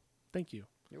 sentimental. Thank you.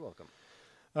 You're welcome.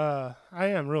 I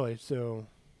am really. So,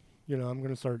 I'm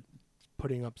gonna start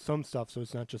putting up some stuff so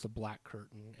it's not just a black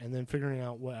curtain, and then figuring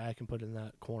out what I can put in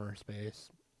that corner space.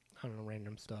 I don't know,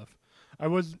 random stuff. I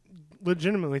was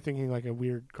legitimately thinking like a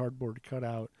weird cardboard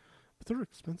cutout, but they're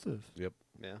expensive. Yep.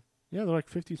 Yeah. Yeah, they're like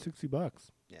 $50-$60.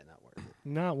 Yeah, not worth it.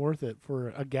 Not worth it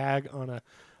for a gag on a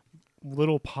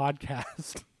little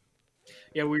podcast.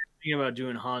 Yeah, we were thinking about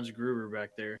doing Hans Gruber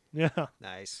back there. Yeah,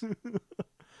 Nice.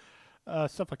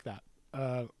 stuff like that.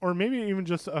 Or maybe even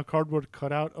just a cardboard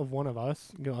cutout of one of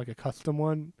us, like a custom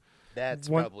one. That's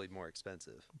One- probably more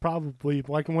expensive. Probably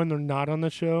like when they're not on the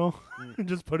show,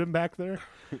 just put them back there.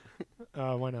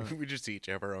 Why not? We just each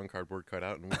have our own cardboard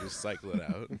cutout and we just cycle it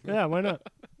out. Yeah, why not?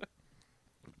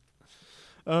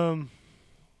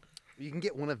 You can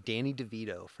get one of Danny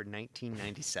DeVito for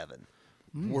 $19.97.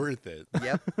 Worth it.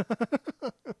 Yep.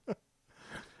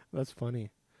 That's funny.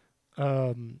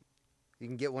 You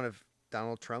can get one of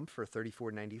Donald Trump for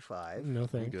 $34.95. No I'm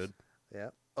thanks. good. Yeah.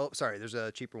 Oh, sorry. There's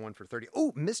a cheaper one for 30.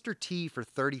 Oh, Mr. T for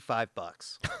 $35.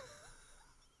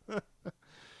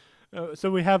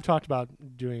 So we have talked about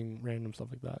doing random stuff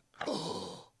like that.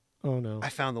 Oh no! I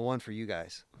found the one for you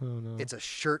guys. Oh no! It's a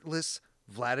shirtless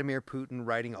Vladimir Putin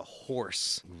riding a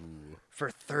horse for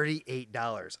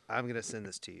 $38. I'm gonna send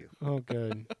this to you. Oh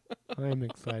good. I am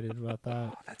excited about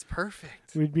that. Oh, that's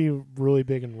perfect. We'd be really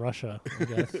big in Russia, I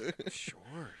guess.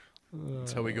 Sure.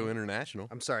 That's how we go international.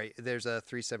 I'm sorry. There's a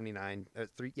 $379.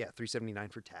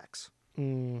 $379 for tax.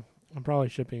 I'm probably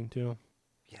shipping too.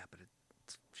 Yeah, but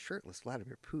it's shirtless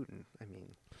Vladimir Putin. I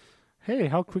mean, Hey,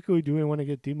 how quickly do we want to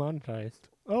get demonetized?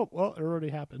 Oh, well, it already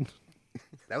happened.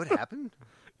 that would happen.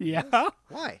 Yeah.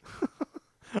 Why?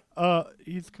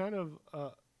 He's kind of,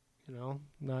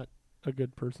 not a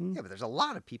good person. Yeah, but there's a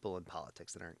lot of people in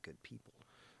politics that aren't good people.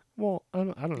 Well, I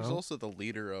don't He's know. also the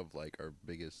leader of like our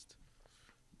biggest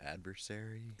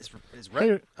adversary. Is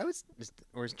Hey,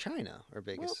 or is China our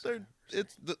biggest? Well,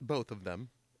 it's both of them.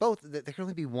 Both. There can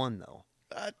only be one though.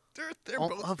 They're All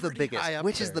both of the pretty biggest. high up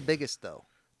Which is there. the biggest though?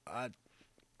 Are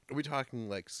we talking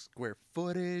like square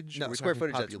footage? No, Are we square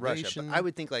talking footage. That's Russia. But population? I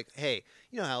would think like, hey,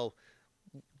 you know how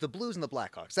the Blues and the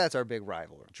Blackhawks. That's our big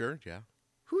rival. Sure, yeah.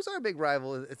 Who's our big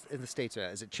rival in the states right now?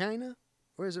 Is it China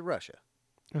or is it Russia?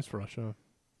 It's Russia.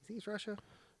 You think it's Russia?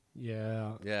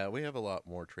 Yeah. Yeah, we have a lot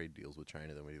more trade deals with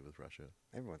China than we do with Russia.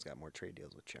 Everyone's got more trade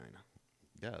deals with China.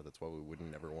 Yeah, that's why we would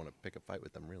never want to pick a fight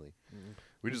with them. Really, Mhm.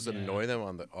 we just Yeah. annoy them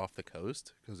off the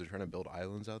coast because they're trying to build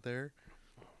islands out there,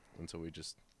 and so we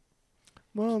just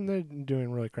Well, and they're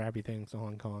doing really crappy things to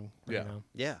Hong Kong right Yeah. now.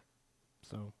 Yeah,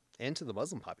 So, and to the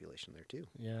Muslim population there too.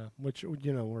 yeah, which,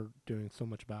 you know, we're doing so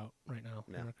much about right now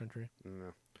Yeah. in our country.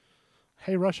 No.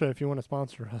 Hey, Russia, if you want to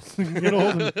sponsor us, get a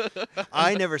hold of me.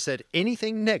 I never said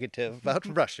anything negative about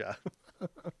Russia.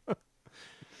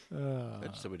 I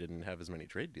just said we didn't have as many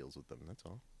trade deals with them. That's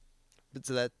all. But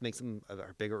so that makes them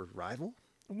our bigger rival.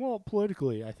 Well,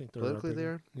 politically, I think they're our Politically,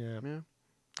 bigger- Yeah. Yeah.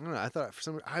 I don't know. I thought for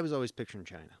some reason, I was always picturing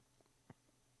China.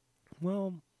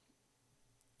 Well,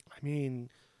 I mean,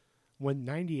 when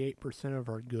 98% of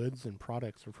our goods and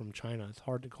products are from China, it's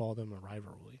hard to call them a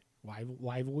rivalry.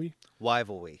 Rivalry?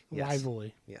 Rivalry. Yes.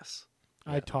 Rivalry. Yes.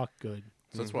 I talk good.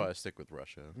 So that's why I stick with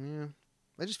Russia. Yeah.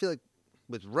 I just feel like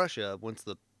with Russia, once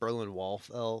the Berlin Wall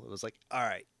fell, it was like, all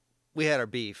right, we had our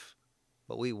beef,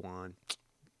 but we won.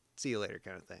 See you later,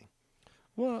 kind of thing.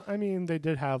 Well, I mean, they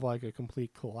did have like a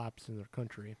complete collapse in their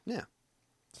country. Yeah.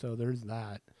 So there's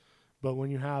that. But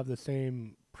when you have the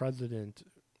same president.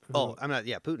 who- Oh, I'm not.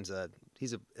 Yeah, Putin's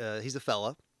he's a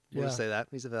fella. We'll just Yeah. say that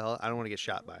he's a fella. I don't want to get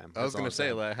shot by him. I was That's all going I'm to say,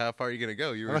 saying. like, how far are you going to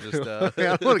go? You were just. I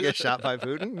don't want to get shot by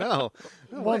Putin. No.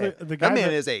 No Well, way. the guy that man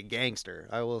that- is a gangster.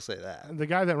 I will say that. the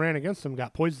guy that ran against him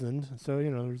got poisoned. So, you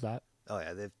know, there's that. Oh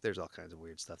yeah, there's all kinds of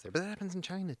weird stuff there, but that happens in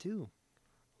China too.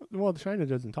 Well, China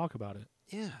doesn't talk about it.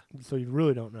 Yeah, So you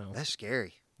really don't know. that's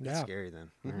scary. That's Yeah. scary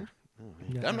then. Mhm. Oh,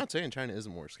 man. Yeah. I'm not saying China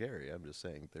isn't more scary. I'm just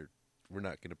saying we're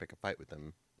not going to pick a fight with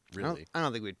them. Really. I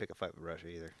don't think we'd pick a fight with Russia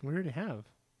either. We already have.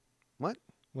 What?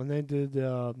 When they did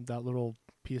that little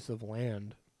piece of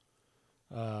land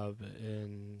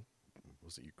in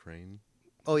Was it Ukraine?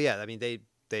 Oh yeah, I mean they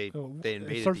oh, they it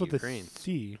invaded starts the with Ukraine. the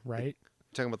C, right?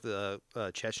 Talking about the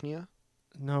Chechnya,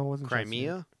 No, it wasn't Chechnya.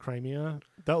 Crimea. Crimea.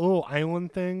 That little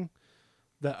island thing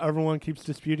that everyone keeps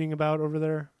disputing about over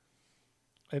there.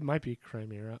 It might be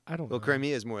Crimea. I don't know. Well,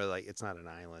 Crimea is more like it's not an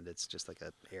island; it's just like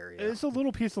an area. It's a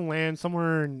little piece of land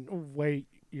somewhere in way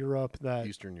Europe that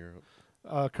Eastern Europe.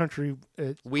 country.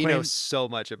 We know so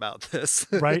much about this.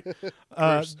 right?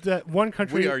 That one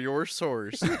country. We are your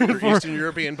source for Eastern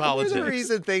European There's politics. a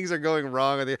reason things are going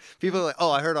wrong. With people are like, oh,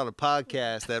 I heard on a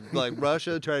podcast that like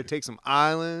Russia tried to take some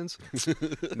islands.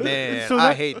 Man, So I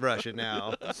that- hate Russia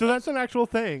now. So that's an actual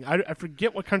thing. I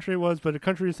forget what country it was, but a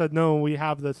country said, no, we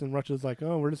have this. And Russia's like,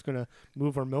 oh, we're just going to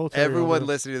move our military. Everyone over.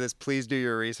 listening to this, please do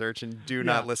your research and do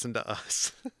not Yeah. listen to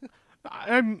us.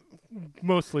 I'm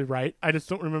mostly right. I just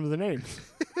don't remember the names.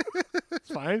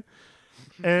 It's fine.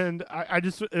 And I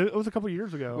just, it was a couple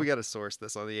years ago. We got to source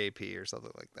this on the AP or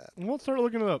something like that. We'll start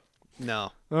looking it up.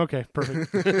 No. Okay,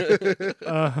 perfect.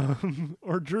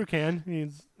 Or Drew can.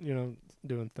 He's,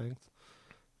 doing things.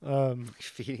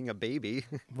 Feeding a baby.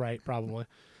 Right, probably.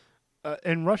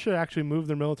 And Russia actually moved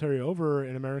their military over,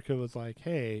 and America was like,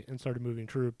 hey, and started moving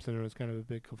troops, and it was kind of a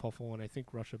big kerfuffle, and I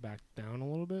think Russia backed down a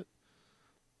little bit.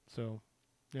 So,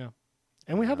 yeah.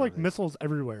 And we have, Yeah, like, they- missiles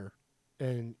everywhere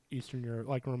in Eastern Europe.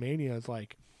 Like, Romania is,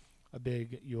 like, a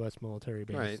big U.S. military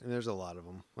base. Right. And there's a lot of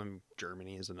them.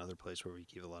 Germany is another place where we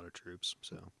keep a lot of troops.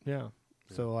 So Yeah.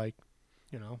 So, like,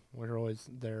 we're always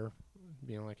there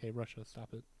being like, hey, Russia,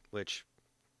 stop it. which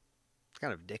it's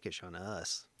kind of dickish on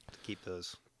us to keep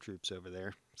those troops over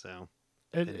there. So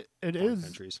It foreign is.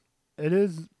 countries. It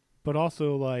is, but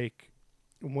also, like,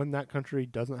 when that country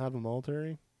doesn't have a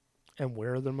military and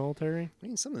we're the military. I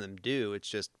mean, some of them do. It's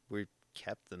just we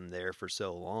kept them there for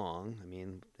so long. I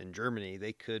mean, in Germany,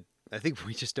 they could. I think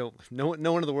we just don't. No one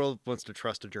in the world wants to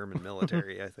trust a German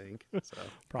military. I think so.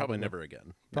 Probably never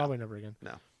again. Probably never again.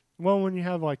 No. Well, when you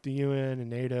have like the UN and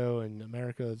NATO and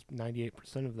America is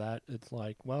 98% of that, it's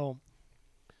like, well,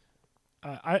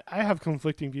 I have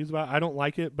conflicting views about it. I don't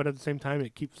like it, but at the same time,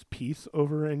 it keeps peace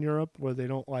over in Europe where they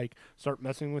don't like start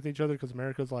messing with each other because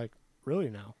America's like, really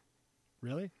now?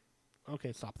 Really?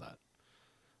 Okay, stop that.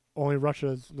 Only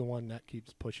Russia's the one that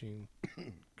keeps pushing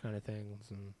kind of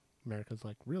things, and America's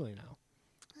like, really now?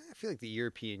 I feel like the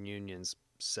European Union's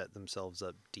set themselves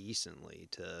up decently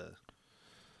to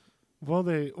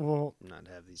Well, not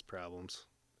have these problems.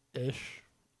 ish.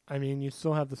 I mean, you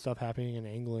still have the stuff happening in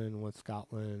England with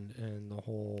Scotland and the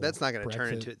whole. That's not going to turn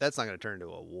Brexit. into. That's not going to turn into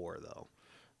a war, though.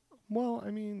 Well,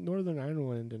 I mean, Northern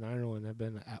Ireland and Ireland have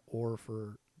been at war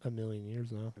for a million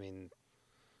years now, I mean,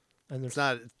 and it's there's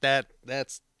not that.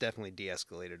 That's definitely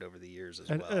de-escalated over the years as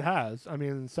and well. it has. I mean,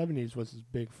 in the '70s was this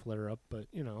big flare up, but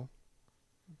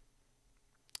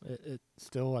it's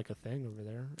still like a thing over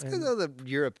there. Even And though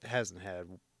Europe hasn't had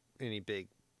any big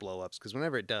blow-ups, because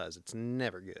whenever it does, it's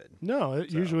never good. No,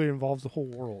 it So- usually involves the whole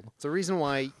world. It's the reason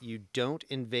why you don't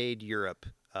invade Europe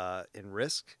in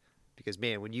Risk, because,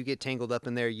 man, when you get tangled up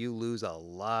in there, you lose a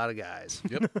lot of guys.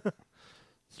 Yep.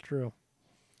 It's true.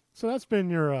 So that's been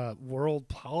your world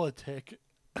politic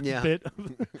Yeah. bit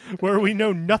of, where we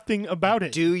know nothing about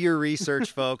it. Do your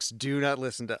research, folks. Do not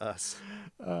listen to us.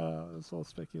 It's all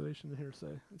speculation and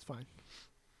hearsay. It's fine.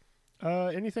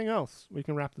 Anything else? We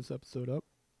can wrap this episode up.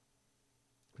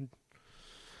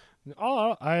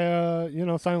 Oh,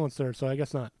 silence there, so I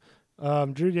guess not.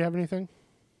 Drew, do you have anything?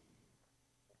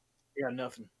 Yeah,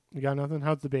 nothing. You got nothing?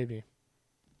 How's the baby?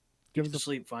 Give us To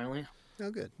sleep finally.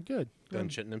 Oh, good. good. Done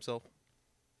shitting himself.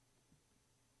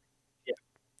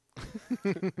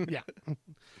 Yeah.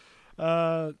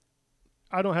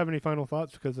 I don't have any final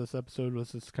thoughts because this episode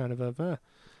was just kind of An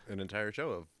entire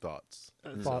show of thoughts.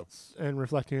 thoughts and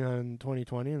reflecting on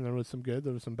 2020, and there was some good,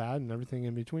 there was some bad, and everything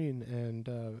in between. And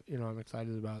I'm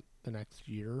excited about the next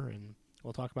year, and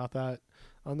we'll talk about that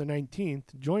on the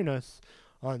 19th. Join us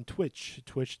on Twitch,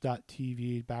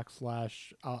 twitch.tv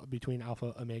 / between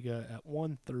Alpha Omega at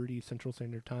 1:30 Central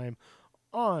Standard Time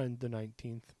on the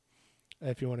 19th.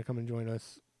 If you want to come and join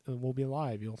us, we'll be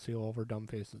live. You'll see all of our dumb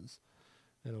faces,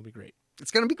 and it'll be great.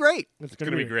 It's going to be great. It's It's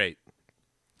going to be great.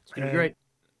 It's gonna be And- great.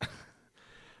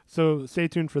 So stay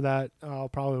tuned for that. I'll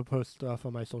probably post stuff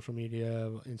on my social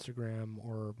media, Instagram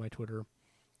or my Twitter.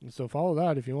 And so follow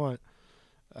that if you want.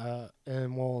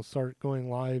 And we'll start going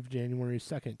live January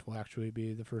 2nd. Will actually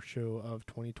be the first show of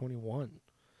 2021.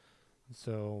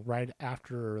 So right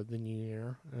after the new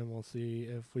year, and we'll see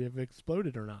if we have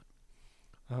exploded or not.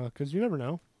 Because you never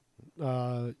know.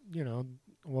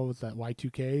 What was that?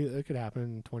 Y2K? It could happen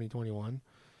in 2021.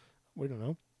 We don't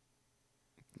know.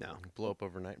 No. Blow up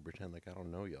overnight and pretend like I don't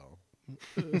know y'all.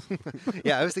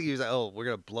 Yeah, I was thinking he was like, oh, we're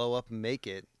going to blow up and make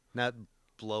it, not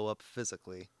blow up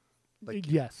physically.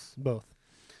 Like, Yes, both.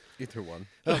 Either one.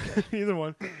 Either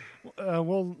one.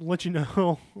 We'll let you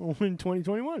know in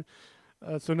 2021.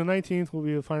 So the 19th will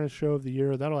be the final show of the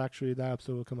year. That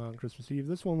episode will come out on Christmas Eve.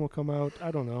 This one will come out,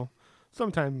 I don't know,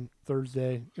 sometime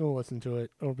Thursday. You'll listen to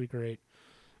it. It'll be great.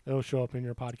 It'll show up in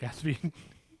your podcast feed.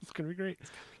 It's going to be great.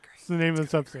 It's the name of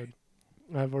this episode.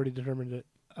 I've already determined it.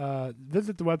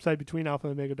 Visit the website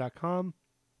betweenalphaomega.com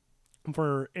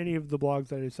for any of the blogs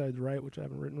that I decided to write, which I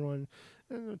haven't written one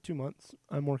in 2 months.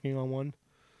 I'm working on one.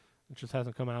 It just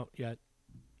hasn't come out yet.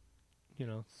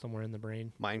 Somewhere in the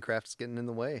brain. Minecraft's getting in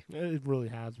the way. It really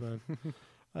has, man.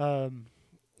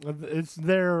 It's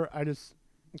there. I just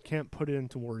can't put it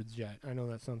into words yet. I know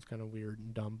that sounds kind of weird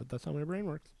and dumb, but that's how my brain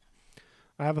works.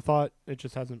 I have a thought. It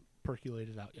just hasn't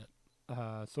percolated out yet.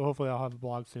 So hopefully I'll have a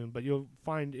blog soon. But you'll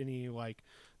find any,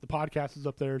 the podcast is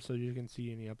up there, so you can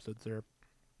see any episodes there.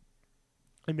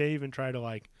 I may even try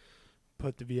to,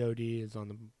 put the VODs on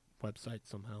the website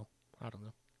somehow. I don't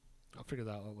know. I'll figure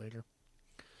that out later.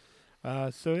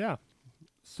 So yeah,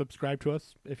 subscribe to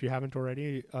us if you haven't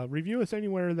already. Review us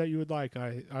anywhere that you would like.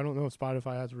 I don't know if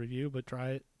Spotify has a review, but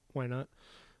try it. Why not?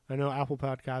 I know Apple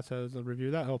Podcasts has a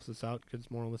review. That helps us out, gets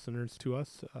more listeners to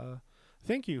us.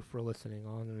 Thank you for listening,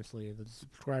 honestly. The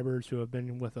subscribers who have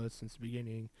been with us since the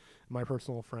beginning, my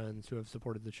personal friends who have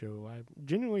supported the show, I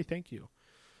genuinely thank you.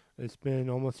 It's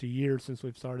been almost a year since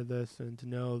we've started this, and to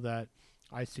know that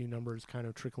I see numbers kind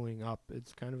of trickling up,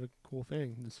 it's kind of a cool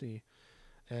thing to see.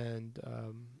 And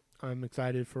I'm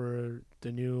excited for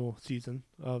the new season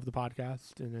of the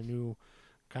podcast and a new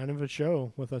kind of a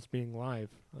show with us being live.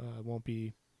 It won't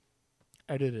be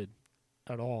edited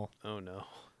at all. Oh, no.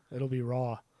 It'll be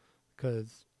raw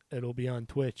because it'll be on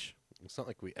Twitch. It's not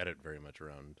like we edit very much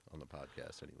around on the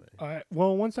podcast anyway.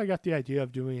 Well, once I got the idea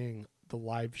of doing the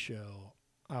live show,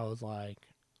 I was like,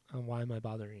 why am I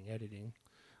bothering editing?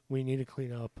 We need to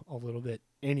clean up a little bit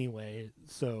anyway,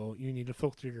 so you need to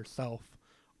filter yourself,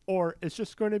 or it's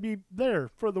just going to be there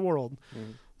for the world.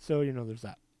 Mhm. So, there's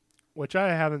that, which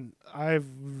I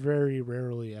very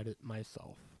rarely edit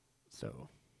myself. So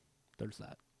there's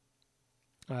that.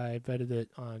 I've edited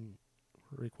it on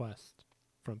request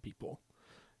from people.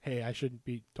 Hey, I shouldn't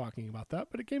be talking about that,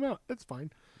 but it came out. It's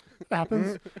fine. It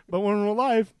happens. But when we're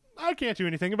live, I can't do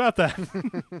anything about that.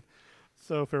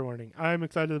 So fair warning. I'm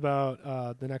excited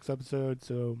about the next episode,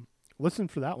 so listen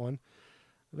for that one.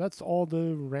 That's all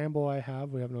the ramble I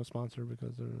have. We have no sponsor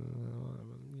because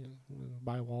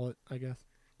buy a wallet, I guess.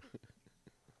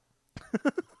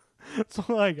 That's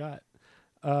all I got.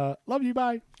 Love you.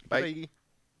 Bye. Bye.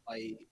 I